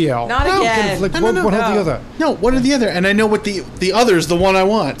CCL. Not again. Like, No, one no, or the no. other. No, one or the other, and I know what the other's the one I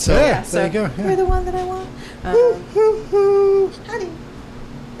want. So Yeah. So There you go, yeah. You're the one that I want. Honey.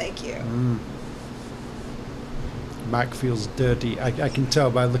 Thank you. Mac feels dirty. I can tell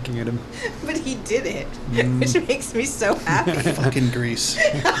by looking at him. But he did it, which makes me so happy. fucking Grease.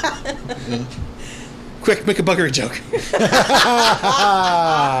 Yeah. Quick, make a buggery joke.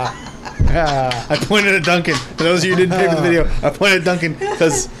 I pointed at Duncan. For those of you who didn't pay for the video, I pointed at Duncan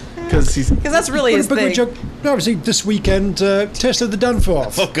because he's. Because that's really his But thing. joke, obviously, this weekend, Test of the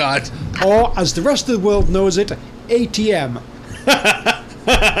Danforth. Oh God. Or, as the rest of the world knows it, ATM.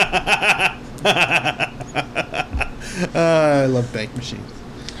 I love bank machines.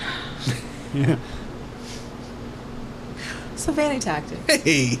 Yeah. So vanity tactic.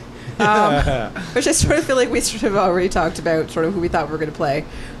 Hey. Which I sort of feel like we sort of already talked about sort of who we thought we were going to play.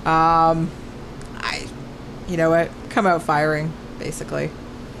 You know what? Come out firing, basically.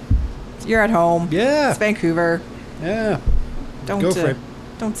 You're at home. Yeah. It's Vancouver. Yeah. Don't Go for it.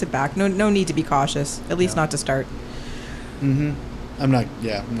 Don't sit back. No need to be cautious. At least not to start. I'm not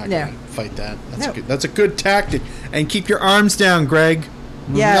Yeah. gonna fight that. No. That's a good tactic. And keep your arms down, Greg.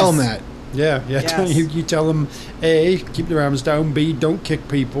 Yes. Tell 'em that. Yeah. Yes. You tell them, A, keep their arms down, B, don't kick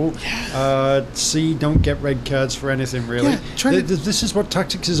people, C, don't get red cards for anything, really. Yeah, This is what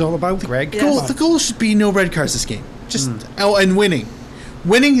tactics is all about, Greg. Yeah. Come Goal, on. the goal should be no red cards this game. Just and winning.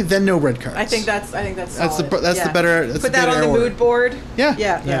 Then no red cards. I think that's solid. That's the better. That's Put the that better on the order. mood board. Yeah.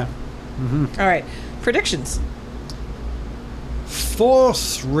 Yeah. All right. Predictions.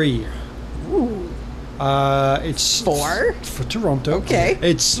 4-3. Ooh. It's 4? for Toronto. Okay.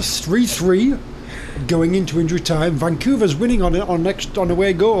 It's 3-3 going into injury time. Vancouver's winning on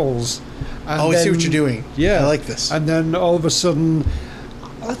away goals. And Oh, I see what then- you're doing. Yeah, I like this. And then all of a sudden,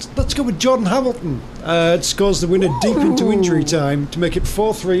 let's go with Jordan Hamilton. Scores the winner deep into injury time to make it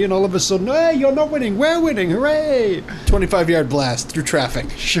 4-3, and all of a sudden, hey, you're not winning, we're winning, hooray! 25-yard blast through traffic.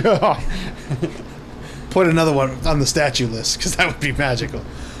 Sure. Put another one on the statue list because that would be magical.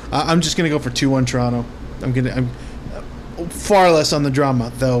 I'm just gonna go for 2-1 Toronto. I'm far less on the drama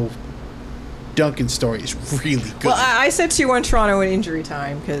though. Duncan's story is really good. Well, I said 2-1 Toronto in injury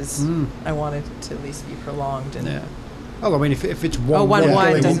time because I wanted it to at least be prolonged. And Yeah. Well, I mean, if it's 1-1 1-1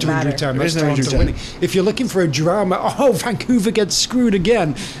 going doesn't into matter. injury time, There that's is no Toronto injury winning. time. If you're looking for a drama, Vancouver gets screwed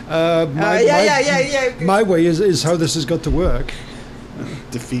again. Yeah. My way is how this has got to work.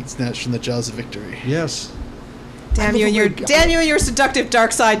 Defeat snatched from the jaws of victory. Yes. Damn you and your seductive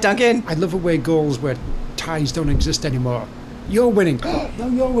dark side, Duncan. I love away goals where ties don't exist anymore. You're winning. No,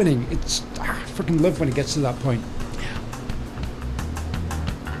 you're winning. It's I freaking love when it gets to that point.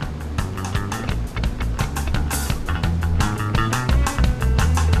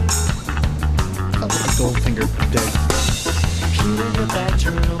 Goldfinger dead. In your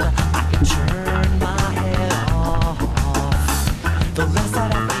bedroom, I can turn my head off. The less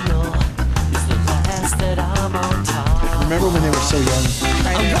that I feel is the less that I'm on top. Remember when they were so young?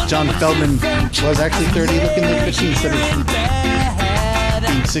 John Feldman was actually 30 looking like 50 instead of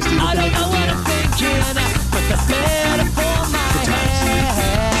being 60 looking like 50. But that's better for my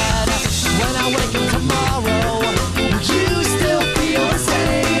head. When I wake up tomorrow, you still feel the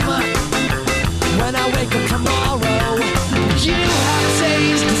same. When I wake up tomorrow, you have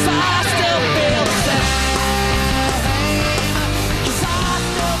changed, 'cause I still feel the same. 'Cause I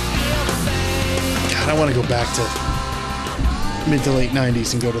still feel the same. God, I want to go back to mid to late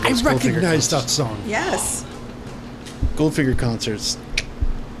 90s and go to I those Goldfinger recognize that concerts. song. Yes. Goldfinger concerts.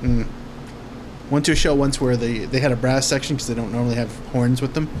 Went to a show once where they had a brass section because they don't normally have horns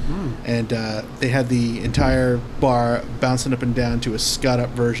with them, and they had the entire bar bouncing up and down to a scud-up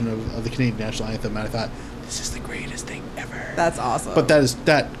version of the Canadian national anthem, and I thought, this is the greatest thing ever. That's awesome. But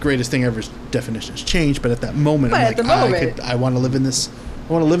that greatest thing ever's definition has changed. But at that moment, But I'm at the like, moment. I want to live in this.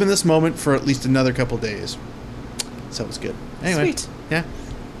 I want to live in this moment for at least another couple days. So it was good. Anyway, Sweet. yeah.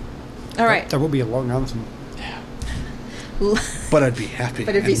 All right. That will be a long anthem. But I'd be happy.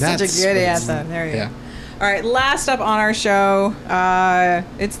 But it'd be And such a that's good what it's- anthem. There you Yeah. go. All right, last up on our show,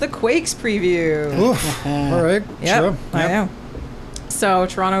 it's the Quakes preview. Oof. All right. Yep, Sure. I Yep. know. So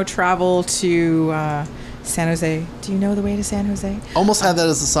Toronto travel to San Jose. Do you know the way to San Jose? Almost had that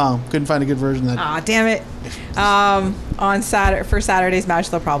as a song. Couldn't find a good version of that. Ah, damn it. For Saturday's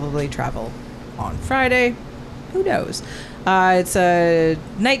match, they'll probably travel on Friday. Who knows? It's a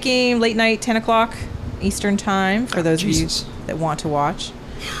night game, late night, 10 o'clock Eastern time for those Jesus. of you that want to watch.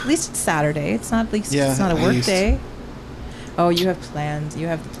 At least it's Saturday. It's not it's Yeah, not a at work least. day. Oh, you have plans. You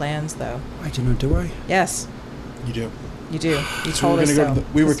have the plans, though. I don't know, do I? Yes, You do. you do. You So told us so.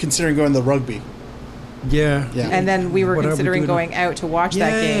 we were considering going to the rugby. Yeah. Yeah. And then we were What are we considering doing? going out to watch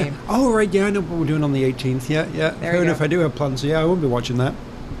that game. Oh, right, yeah, I know what we're doing on the 18th. Yeah, yeah. There Fair you enough, go. I do have plans. So yeah, I won't be watching that.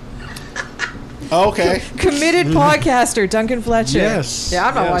 Oh, okay. Committed podcaster Duncan Fletcher. Yes, Yeah,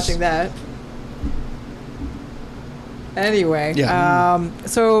 I'm not yes. watching that. Anyway, Yeah.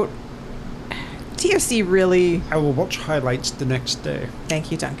 so TFC really. I will watch highlights the next day.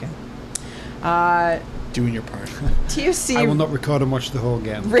 Thank you, Duncan. Doing your part. TFC I will not record and watch the whole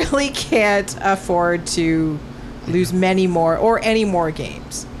game. really can't afford to lose many more or any more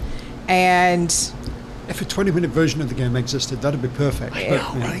games. And If a 20-minute version of the game existed, that'd be perfect. I but,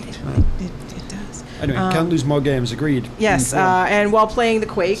 know, yeah. right? it does. Anyway, can't lose more games, agreed. Yes, and while playing the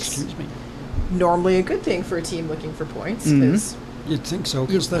Quakes, Excuse me. normally a good thing for a team looking for points. Mm-hmm. 'Cause You'd think so,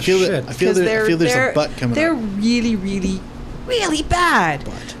 because they're I feel shit. that. I feel there's a butt coming They're up. really, really, really bad.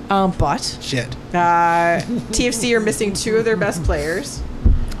 But Shit. TFC are missing two of their best players.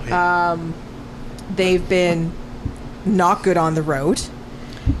 They've been not good on the road.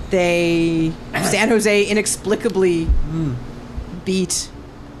 San Jose inexplicably beat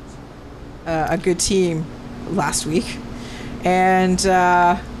a good team last week, and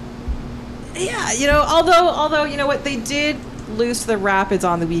yeah, although you know what, they did lose to the Rapids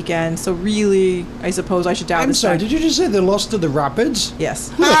on the weekend, so really, I suppose I should doubt. I'm sorry, did you just say they lost to the Rapids? Yes.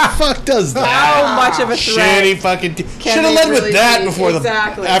 Who the fuck does that? How much of a threat? Shitty fucking. Should can have they led with really that be? before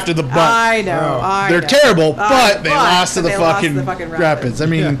Exactly. after the butt. I know. Oh. I They're know. terrible, but they lost to the they lost to fucking the fucking Rapids. I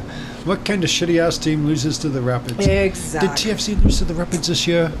mean, Yeah. What kind of shitty ass team loses to the Rapids? Exactly. Did TFC lose to the Rapids this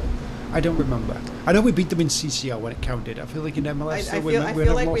year? I don't remember. I know we beat them in CCL when it counted. I feel like in MLS, I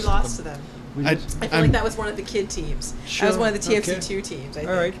feel like we lost to them. We I- did. I feel like that was one of the kid teams. That was Sure, one of the TFC okay. 2 teams, I think.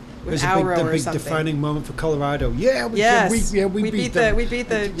 All right. With There's Auro the or big something. defining moment for Colorado. Yeah, we Yes. we beat them. We beat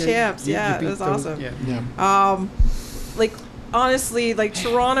the champs. Yeah, you it was beat them. awesome. Yeah. yeah. Like, honestly, like,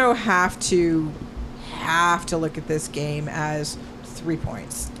 Toronto have to look at this game as 3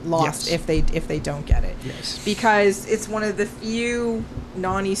 points lost Yes. if they don't get it. Yes. Because it's one of the few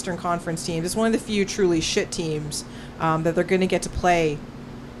non-Eastern Conference teams. It's one of the few truly shit teams that they're going to get to play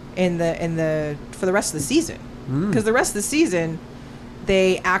in the for the rest of the season. Because the rest of the season,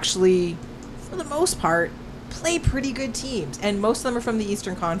 they actually, for the most part, play pretty good teams, and most of them are from the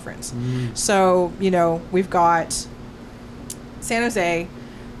Eastern Conference. So we've got San Jose,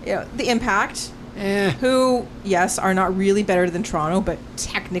 the Impact, who, yes, are not really better than Toronto, but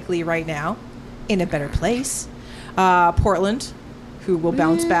technically right now in a better place. Portland, who will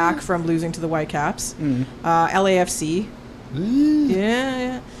bounce back from losing to the Whitecaps. LAFC.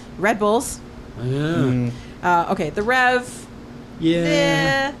 Yeah. Red Bulls. Okay, the Rev.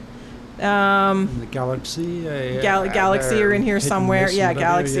 Yeah. And the Galaxy. Galaxy they're are in here hit and somewhere. miss Yeah, and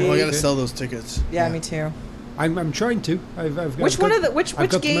whatever, Galaxy. Oh, I Yeah. gotta sell those tickets. me too. I'm trying to. I've Which got, one of the- which I've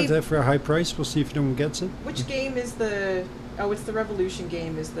got them game- out there for a high price. We'll see if no one gets it. Which game is the? Oh, it's the Revolution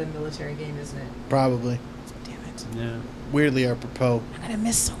game. Is the military game, isn't it? Probably. Damn it! Yeah. Weirdly apropos. I'm gonna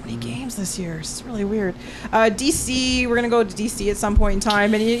miss so many games this year. It's really weird. DC. We're gonna go to DC at some point in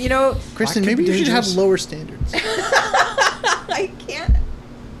time, and you know, Kristen, That could maybe be you should have dangerous. lower standards. I can't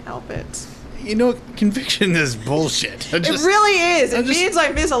help it. You know, conviction is bullshit. It really is. It I just- means I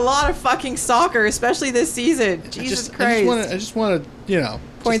miss a lot of fucking soccer, especially this season. Jesus Christ! I just want to,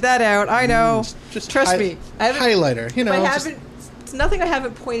 Point that out. I know. just Trust me. I haven't, highlighter. I just- haven't. It's nothing I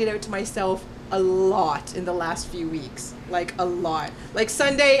haven't pointed out to myself a lot in the last few weeks. Like a lot. Like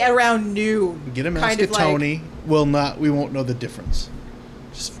Sunday around noon. Get a kind mask of of Tony. We won't know the difference.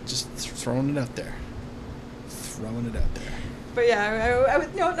 Just throwing it out there. Throwing it out there. But yeah,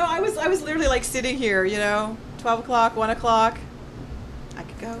 I was literally like sitting here, 12 o'clock, 1 o'clock. I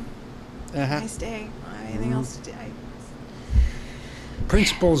could go. Uh-huh. Nice day. Anything else to do?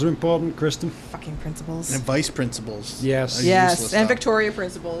 Principles are important, Kristen. Fucking principals. And vice principals. Yes. are Yes, useless and now. Victoria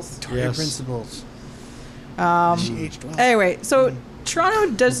principals. Victoria Yes. principals. She aged well. Anyway, so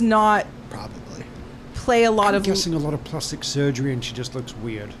Toronto does not Probably. play a lot I'm of. guessing a lot of plastic surgery, and she just looks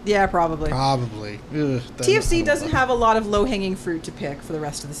weird. Yeah, probably. Probably. Ugh, TFC doesn't have a lot of low-hanging fruit to pick for the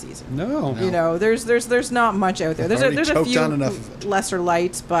rest of the season. No. There's not much out there. There's Already a choked few on enough of it. lesser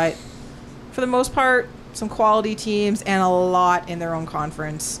lights, but for the most part, some quality teams and a lot in their own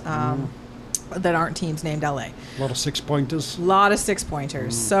conference that aren't teams named LA. A lot of 6-pointers. A lot of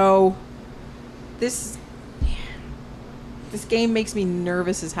 6-pointers. So this game makes me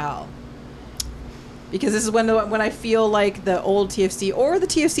nervous as hell. Because this is when I feel like the old TFC or the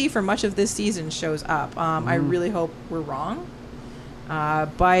TFC for much of this season shows up. I really hope we're wrong.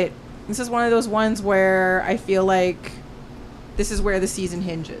 But this is one of those ones where I feel like this is where the season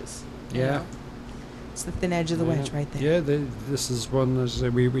hinges. You know? It's the thin edge of the wedge right there. Yeah, this is one as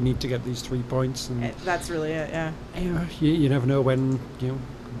we need to get these 3 points. And That's really it, yeah. you never know when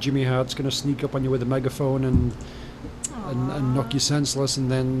Jimmy Hart's going to sneak up on you with a megaphone and knock you senseless, and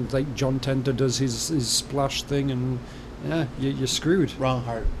then like John Tenter does his splash thing, and you're screwed. Wrong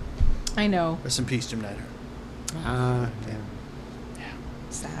Hart. I know. Rest in peace, Jim Neidhart.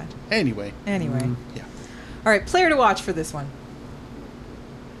 Sad. Anyway. Yeah. Yeah. All right, player to watch for this one.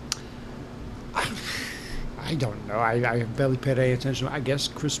 I don't know. I barely paid any attention. I guess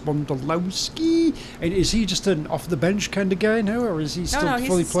Chris Wondolowski. And is he just an off the bench kind of guy now, or is he still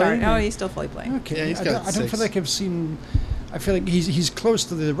fully playing? No, he's still fully playing. Okay. Yeah, he's I got don't feel 6. like I've seen. I feel like he's close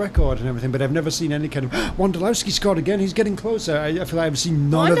to the record and everything, but I've never seen any kind of Wondolowski scored again. He's getting closer. I feel like I've seen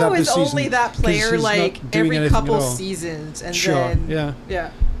none of that this season. Wando is only that 'cause player he's like not doing every anything couple at all. seasons, and Sure, then yeah.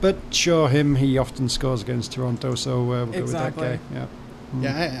 But sure, he often scores against Toronto, so we'll go with that Exactly. guy. Yeah.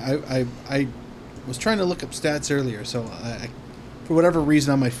 Yeah, I was trying to look up stats earlier, so I for whatever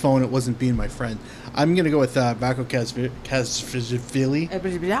reason on my phone it wasn't being my friend. I'm going to go with Vako Kazvili.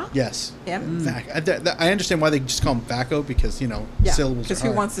 Yes. Yeah. I understand why they just call him Vako because, Yeah. syllables Because are who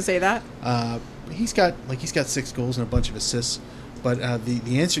hard. wants to say that? He's got 6 goals and a bunch of assists. But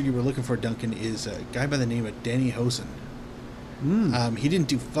the answer you were looking for, Duncan, is a guy by the name of Danny Hosen. He didn't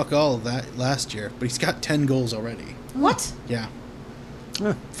do fuck all of that last year, but he's got 10 goals already. What? Yeah.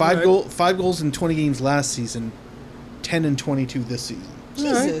 Five 5 goals in 20 games last season, 10 in 22 this season.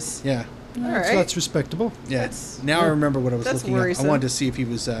 Jesus. Yeah. All So right. that's respectable. Yeah. That's- now I remember what I was that's looking worrisome. at. I wanted to see if he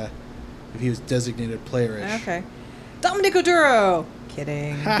was designated player-ish. Okay. Dominic Oduro.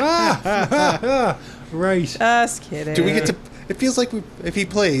 Kidding. Right. Just kidding. Do we get to? It feels like if he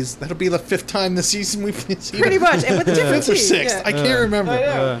plays, that'll be the 5th time this season we've seen him. Pretty much, and with the different 5th or team, 6th. yeah. I can't remember. I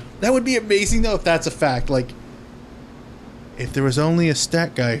know. That would be amazing though if that's a fact. Like, if there was only a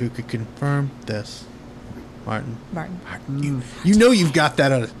stat guy who could confirm this, Martin. You know you've got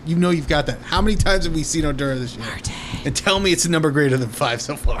that. You know you've got that. How many times have we seen Oduro this year? Martin. And tell me it's a number greater than 5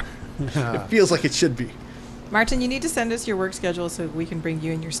 so far. It feels like it should be. Martin, you need to send us your work schedule so we can bring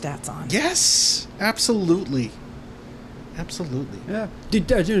you and your stats on. Yes, absolutely. Absolutely. Yeah.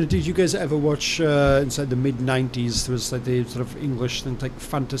 Did you guys ever watch inside the mid '90s? There was like the sort of English thing, like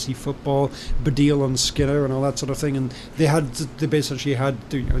fantasy football, Badil and Skinner and all that sort of thing, and they basically had,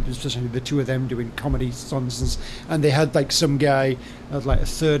 especially the two of them doing comedy nonsense, and they had like some guy, like a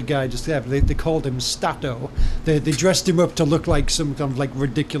third guy, just there. They called him Stato. They dressed him up to look like some kind of like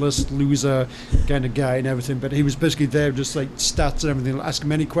ridiculous loser kind of guy and everything, but he was basically there just like stats and everything. Ask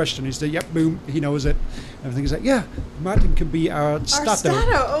him any question, he said, "Yep, boom, he knows it." Everything is like, "Yeah, Martin can be our Stato." Our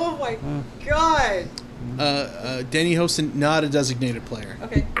Stato. Oh my god. Danny Hosen, not a designated player.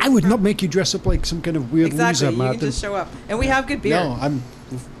 Okay. I would not make you dress up like some kind of weird Exactly. loser, You Martin. can just show up, and we have good beer. No,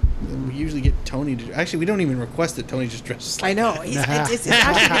 we usually get Tony to. Actually, we don't even request that Tony just dresses. I know. It's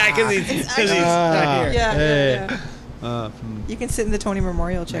actually, Because he's not here. yeah. You can sit in the Tony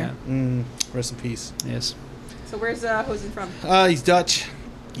Memorial chair. Rest in peace. Yes. So where's Hosen from? He's Dutch.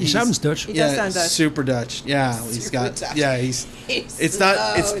 He sounds Dutch. He does sound Dutch. Super Dutch. Yeah, he's Super got. Dutch. Yeah, he's. It's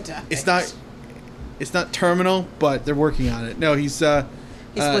not. It's not terminal, but they're working on it. No, he's.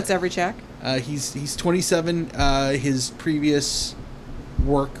 He splits every check. He's 27. His previous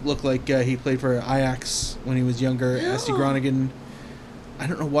work looked like he played for Ajax when he was younger. SD Groningen. I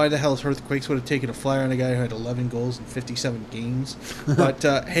don't know why the hell Earthquakes would have taken a flyer on a guy who had 11 goals in 57 games. But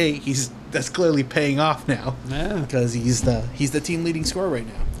hey, that's clearly paying off now. Yeah. Because he's the team leading scorer right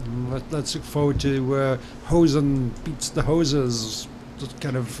now. Let's look forward to Hosen beats the Hosers. Just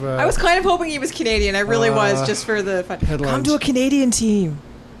kind of. I was kind of hoping he was Canadian. I really was, just for the fun. Headlines. Come to a Canadian team.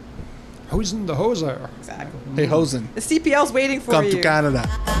 Hosen the Hoser. Exactly. Hey, Hosen, The CPL's waiting for come you. to Canada.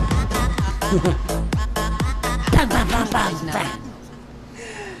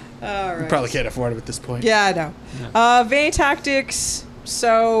 All right. You probably can't afford him at this point. Yeah, I know. Vane Tactics.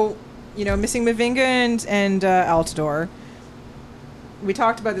 So, missing Mavinga and Altidore. We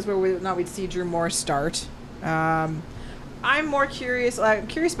talked about this where we'd see Drew Moore start. I'm more curious. I'm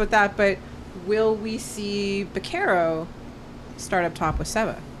curious about that, but will we see Baquero start up top with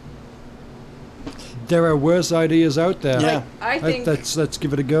Seba? There are worse ideas out there. Yeah. I think Let's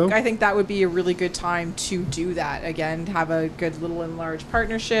give it a go. I think that would be a really good time to do that again. Have a good little enlarged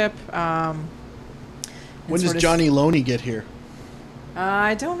partnership. And When does sort of- Johnny Loney get here?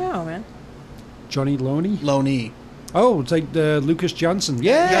 I don't know, man. Johnny Loney. Loney. Oh, it's like Lucas Johnson.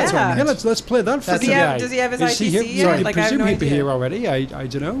 Yeah, that's what I meant. let's play that for Does he today. have- does he have his Is he ITC here? yet? Yeah, I Like, I have presume no he'd be idea. here already. I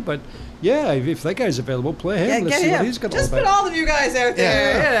don't know, but yeah, if that guy's available, play him. Yeah, Let's get see what him. he's got Just all put about. all of you guys out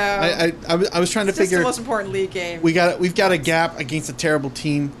there. You know, I was trying to it's just the figure. most important league game. We've got a gap against a terrible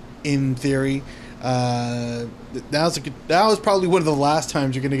team in theory. That was probably one of the last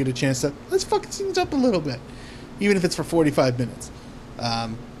times you're going to get a chance to let's fuck things up a little bit, even if it's for 45 minutes.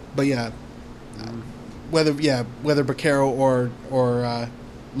 But yeah, whether Baquero or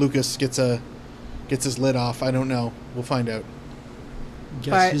Lucas gets his lid off, I don't know. We'll find out. Gets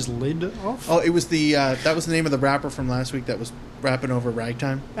But- his lid off. Oh, it was that was the name of the rapper from last week that was rapping over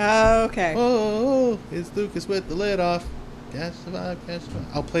Ragtime. Oh, okay. Oh, it's Lucas with the lid off. Guess about.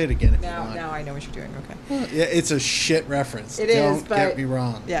 I'll play it again if you want. Now I know what you're doing. Okay. Yeah, it's a shit reference. It is, Don't but- get me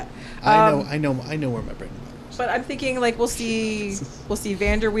wrong. Yeah. I know where my brain is. But I'm thinking like we'll see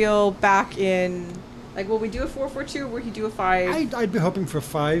Vanderweel back in. Like, will we do a 4-4-2 or will he do a 5? I'd be hoping for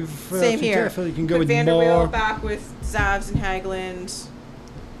 5. Same here. I feel you can go Put with Vanderweel more. back with Zavs and Hagland.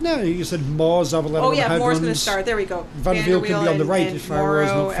 No, you said more Zavaleta. Oh yeah, and Moore's going to Hagland. start. There we go. Van der Wiel can be on the right and if Farrow is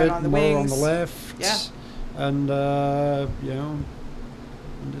Morrow not fit. and on the Morrow wings. on the left. Yeah. And and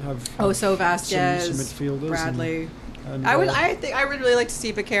have Oso, Vasquez, some midfielders. Bradley. And, I would really like to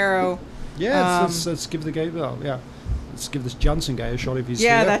see Baquero. Yeah, let's give the guy. Well, yeah. Let's give this Johnson guy a shot if he's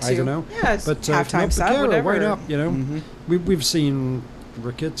Yeah, here. that I too. don't know. Yeah, it's But halftime if not sub, Baquero, whatever. why not? You know, Mm-hmm. we've seen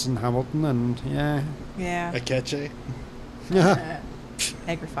Ricketts and Hamilton, and yeah. Yeah. Akeche.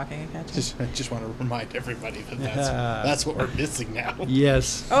 Egg fucking a catch. I just want to remind everybody that Yeah. that's what we're missing now.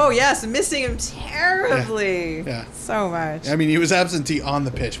 Yes. Oh yes, missing him terribly. Yeah. So much. I mean, he was absentee on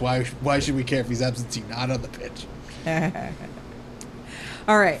the pitch. Why should we care if he's absentee not on the pitch?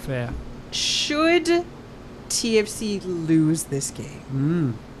 All right. Fair. Should TFC lose this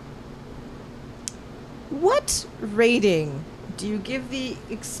game, what rating do you give the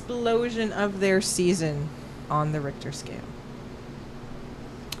explosion of their season on the Richter scale?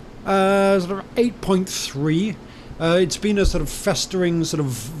 Sort of 8.3. It's been a sort of festering, sort of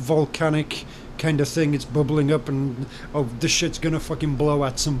volcanic kind of thing. It's bubbling up, and this shit's gonna fucking blow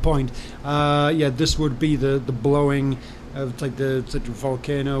at some point. This would be the blowing of like the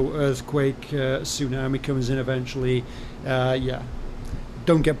volcano, earthquake, tsunami comes in eventually.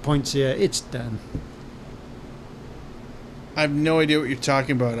 Don't get points here. It's done. I have no idea what you're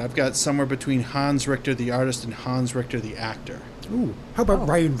talking about. I've got somewhere between Hans Richter, the artist, and Hans Richter, the actor. Ooh, how about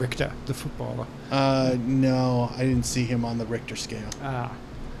Ryan Richter, the footballer? No, I didn't see him on the Richter scale.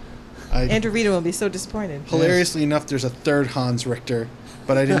 Andrew Vito will be so disappointed. Hilariously enough, there's a third Hans Richter,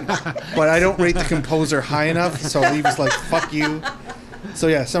 but I didn't. But I don't rate the composer high enough, so he was like, "Fuck you." So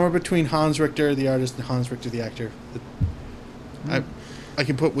yeah, somewhere between Hans Richter, the artist, and Hans Richter, the actor. I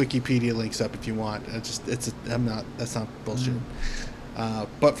can put Wikipedia links up if you want. That's not bullshit.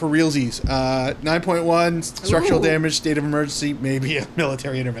 But for realsies, 9.1 structural Ooh. damage, state of emergency, maybe a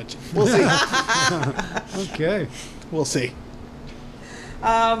military intervention. We'll see. Okay. We'll see.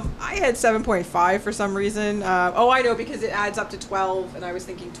 I had 7.5 for some reason. I know, because it adds up to 12, and I was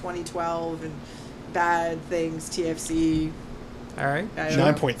thinking 2012 and bad things, TFC. All right. I don't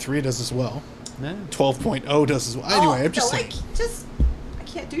know. 9.3 does as well. Yeah. 12.0 does as well. Anyway, I'm just no, saying. I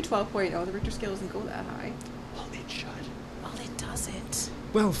can't do 12.0. The Richter scale doesn't go that high. Well, it should. Well, it doesn't.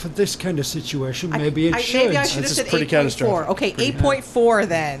 Well, for this kind of situation, maybe it should. Maybe I should have This is said pretty 8.4. catastrophic. Okay, Pretty 8.4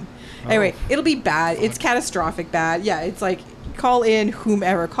 then. Anyway, Oh. it'll be bad. It's catastrophic bad. Yeah, it's like call in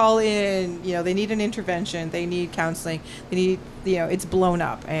whomever. Call in, they need an intervention. They need counseling. They need, it's blown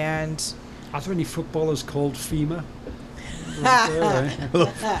up. And Are there any footballers called FEMA?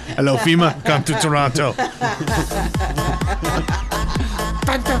 Hello, FEMA. Come to Toronto.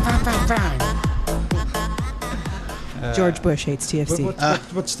 George Bush hates TFC.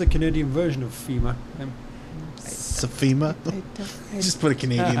 What's the Canadian version of FEMA? Safima. Just put a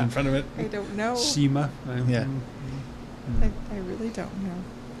Canadian in front of it. I don't know. SEMA. Yeah. I really don't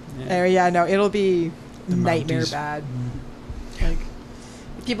know. No, it'll be The nightmare Mounties. bad. Like,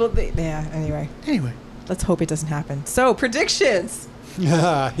 people, anyway. Anyway. Let's hope it doesn't happen. So, predictions.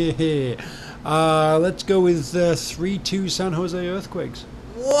 Let's go with 3-2 San Jose Earthquakes.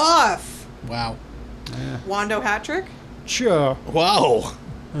 Woof. Wow. Yeah. Wando hat trick. Sure. Wow.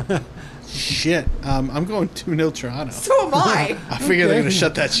 Shit. I'm going 2-0 Toronto. So am I. I figure they're going to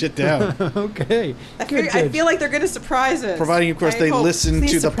shut that shit down. Okay. I feel like they're going to surprise us. Providing, of course, I they hope. listen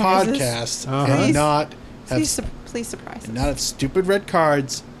Please to the surprise us. podcast Uh-huh. and Please. not have, Please surprise us. and not have stupid red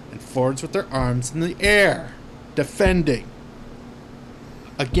cards and forwards with their arms in the air defending.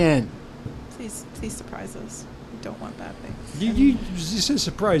 Again. Please surprise us. We don't want bad things. You said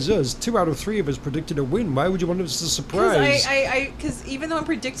surprise us. 2 out of 3 of us predicted a win. Why would you want us to surprise? Because even though I'm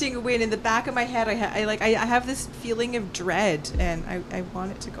predicting a win, in the back of my head, I have this feeling of dread, and I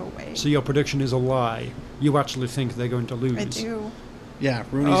want it to go away. So your prediction is a lie. You actually think they're going to lose. I do. Yeah,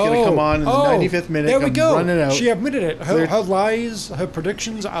 Rooney's going to come on in the 95th minute. There we come go. running out. She admitted it. Cleared. Her lies, her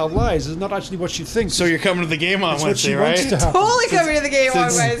predictions are lies. It's not actually what she thinks. So you're coming to the game on It's what Wednesday, she wants right? to happen. Totally coming to the game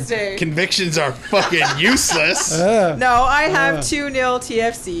on Since Wednesday. Convictions are fucking useless. No, I have 2-0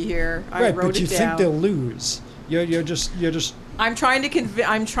 TFC here. I Right, wrote but it you down. think they'll lose. You're just. I'm trying to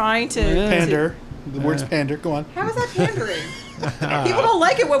I'm trying to Pander. The word's pander. Go on. How is that pandering? People don't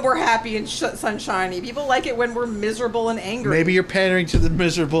like it when we're happy and sunshiny. People like it when we're miserable and angry. Maybe you're pandering to the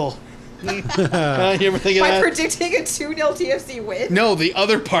miserable. You ever think of by that? predicting a 2-0 TFC win. No, the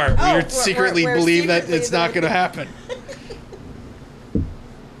other part where Oh, you secretly where believe that secretly it's not the- going to happen.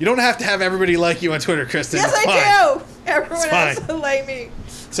 You don't have to have everybody like you on Twitter, Kristen. Yes, It's I fine. do. Everyone It's has fine. to like me.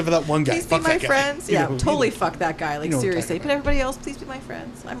 Except for that one guy. Please be Fuck my that guy. friends. You Yeah, know- totally fuck that guy. Like you know what I'm seriously. talking But everybody else, please be my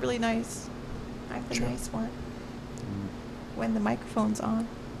friends. I'm really nice. I'm the Sure. nice one. When the microphone's on.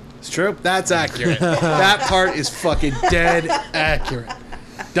 It's true. That's accurate. That part is fucking dead accurate.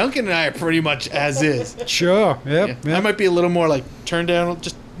 Duncan and I are pretty much as is. Sure. Yep. Yeah. I might be a little more like turned down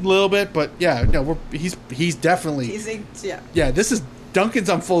just a little bit, but yeah, no, he's definitely Yeah. This is Duncan's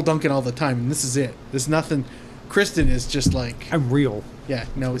on full Duncan all the time, and this is it. There's nothing. Kristen is just like I'm real. yeah,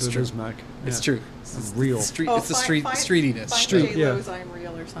 no, it's It true. is, Mac. It's Yeah. true. I'm real. It's street. Oh, it's the find- streetiness. find Street, J-Lo's yeah. I'm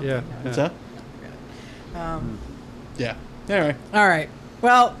real or something. Yeah. What's that? Yeah. All right. All right.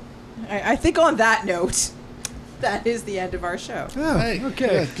 Well, I think on that note, that is the end of our show. Oh, Hey,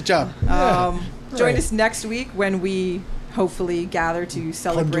 okay. Good job. Join Right. us next week when we hopefully gather to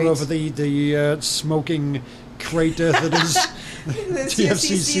celebrate Ponder over the smoking crater that is the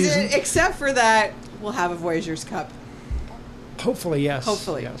TFC season. Except for that, we'll have a Voyagers Cup. Hopefully, yes.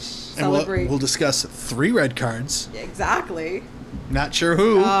 Hopefully. Yes. And we'll Celebrate. we'll discuss 3 red cards. Exactly. Not sure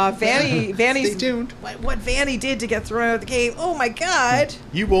who. Vanny's Stay tuned. what Vanny did to get thrown out of the game. Oh my God.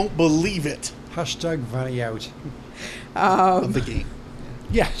 You won't believe it. Hashtag Vanny out. Of the game.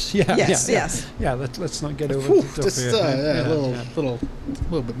 Yes, yeah, Yes, yeah, yes. Yeah, let's not get over Whew, the top just here. a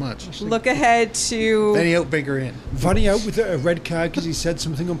little bit much. Look ahead to Benny out, bigger in. Vanny out with a red card because he said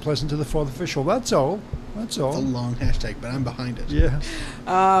something unpleasant to the fourth official. That's all. That's It's a all. long hashtag, but I'm behind it. Yeah.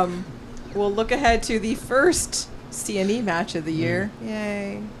 we'll look ahead to the first CNE match of the year.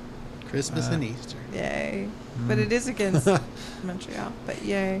 Yay. Christmas and Easter. Yay. But it is against Montreal. But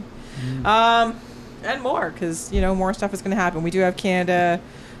yay. And more, because, more stuff is going to happen. We do have Canada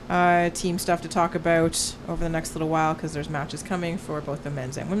team stuff to talk about over the next little while, because there's matches coming for both the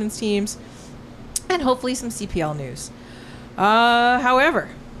men's and women's teams. And hopefully some CPL news. However,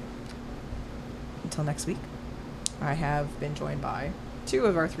 until next week, I have been joined by 2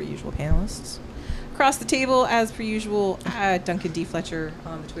 of our 3 usual panelists. Across the table, as per usual, Duncan D. Fletcher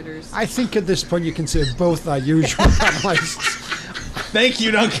on the Twitters. I think at this point you can say both are usual panelists. Thank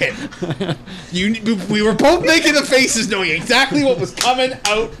you, Duncan. We were both making the faces, knowing exactly what was coming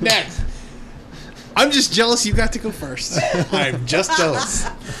out next. I'm just jealous you got to go first. I'm just jealous.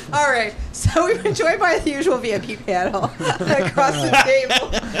 All right, so we've been joined by the usual VIP panel across the table.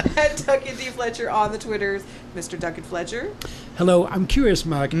 And Duncan D. Fletcher on the Twitters, Mr. Duncan Fletcher. Hello, I'm curious,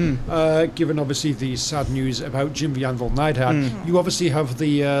 Mark. Given obviously the sad news about Jim Vianville Neidhart, you obviously have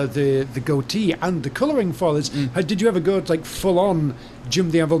the goatee and the colouring for this. Did you ever go like full on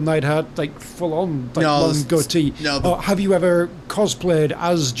Jim Vianville Neidhart, like full on like No, long goatee? no. Or have you ever cosplayed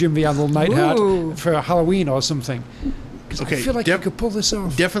as Jim Vianville Neidhart Ooh. for Halloween or something? 'Cause Okay, I feel like you could pull this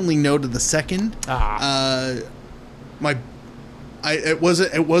off. Definitely no to the second. It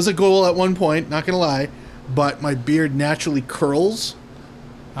was a goal at one point, not gonna lie, but my beard naturally curls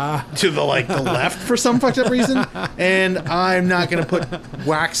to the left for some fucked up reason, and I'm not gonna put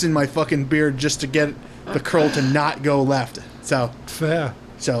wax in my fucking beard just to get the curl to not go left. Fair.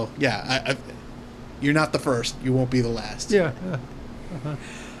 So yeah, you're not the first. You won't be the last. Yeah.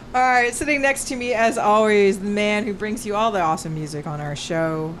 All right, sitting next to me, as always, the man who brings you all the awesome music on our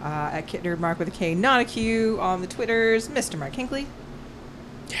show, at Kit Mark with a K, not a Q, on the Twitters, Mr. Mark Hinkley.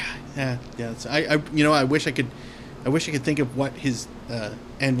 Yeah. I wish I could think of what his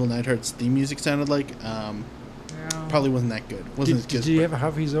Anvil Neidhart's theme music sounded like. Probably wasn't that good. Wasn't as good. Did he ever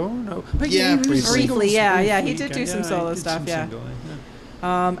have his own? No. But Yeah, he was briefly. singles Briefly, yeah, all yeah, he week, did do and some solo he did stuff, some yeah.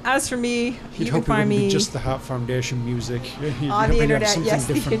 single, As for me, You'd you hope can it find wouldn't be me just the Heart Foundation music. You'd on the have internet. something Yes,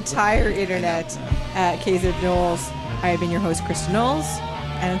 the different. entire internet at KZ Knowles. I have been your host, Krista Knowles.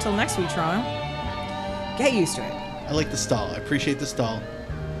 And until next week, Toronto, get used to it. I like the stall. I appreciate the stall.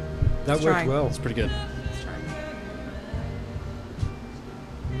 That Let's worked try. well. It's pretty good.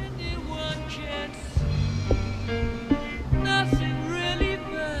 Anyone can see nothing really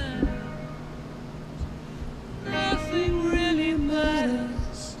matters. Nothing really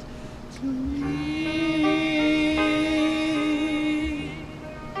matters to me.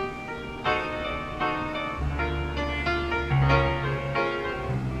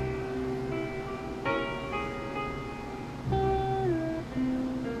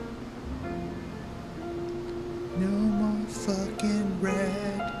 No more fucking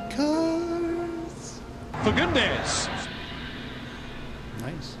red cars. For goodness.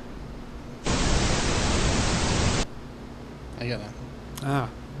 Nice. I gotta.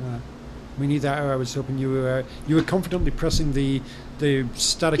 We need that. I was hoping you were confidently pressing the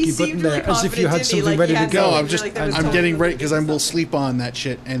staticky He button seemed there really as if you had confident, didn't he? something Like, ready he to had go. No, I I'm just. like there was I'm totally getting ready gonna because be I will something. sleep on that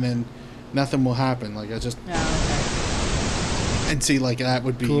shit, and then nothing will happen. Like I just Yeah, okay. and see like that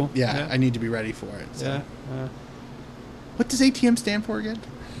would be. Cool. Yeah, Yeah. I need to be ready for it. So. Yeah. What does ATM stand for again?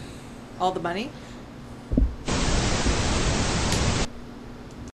 All the money?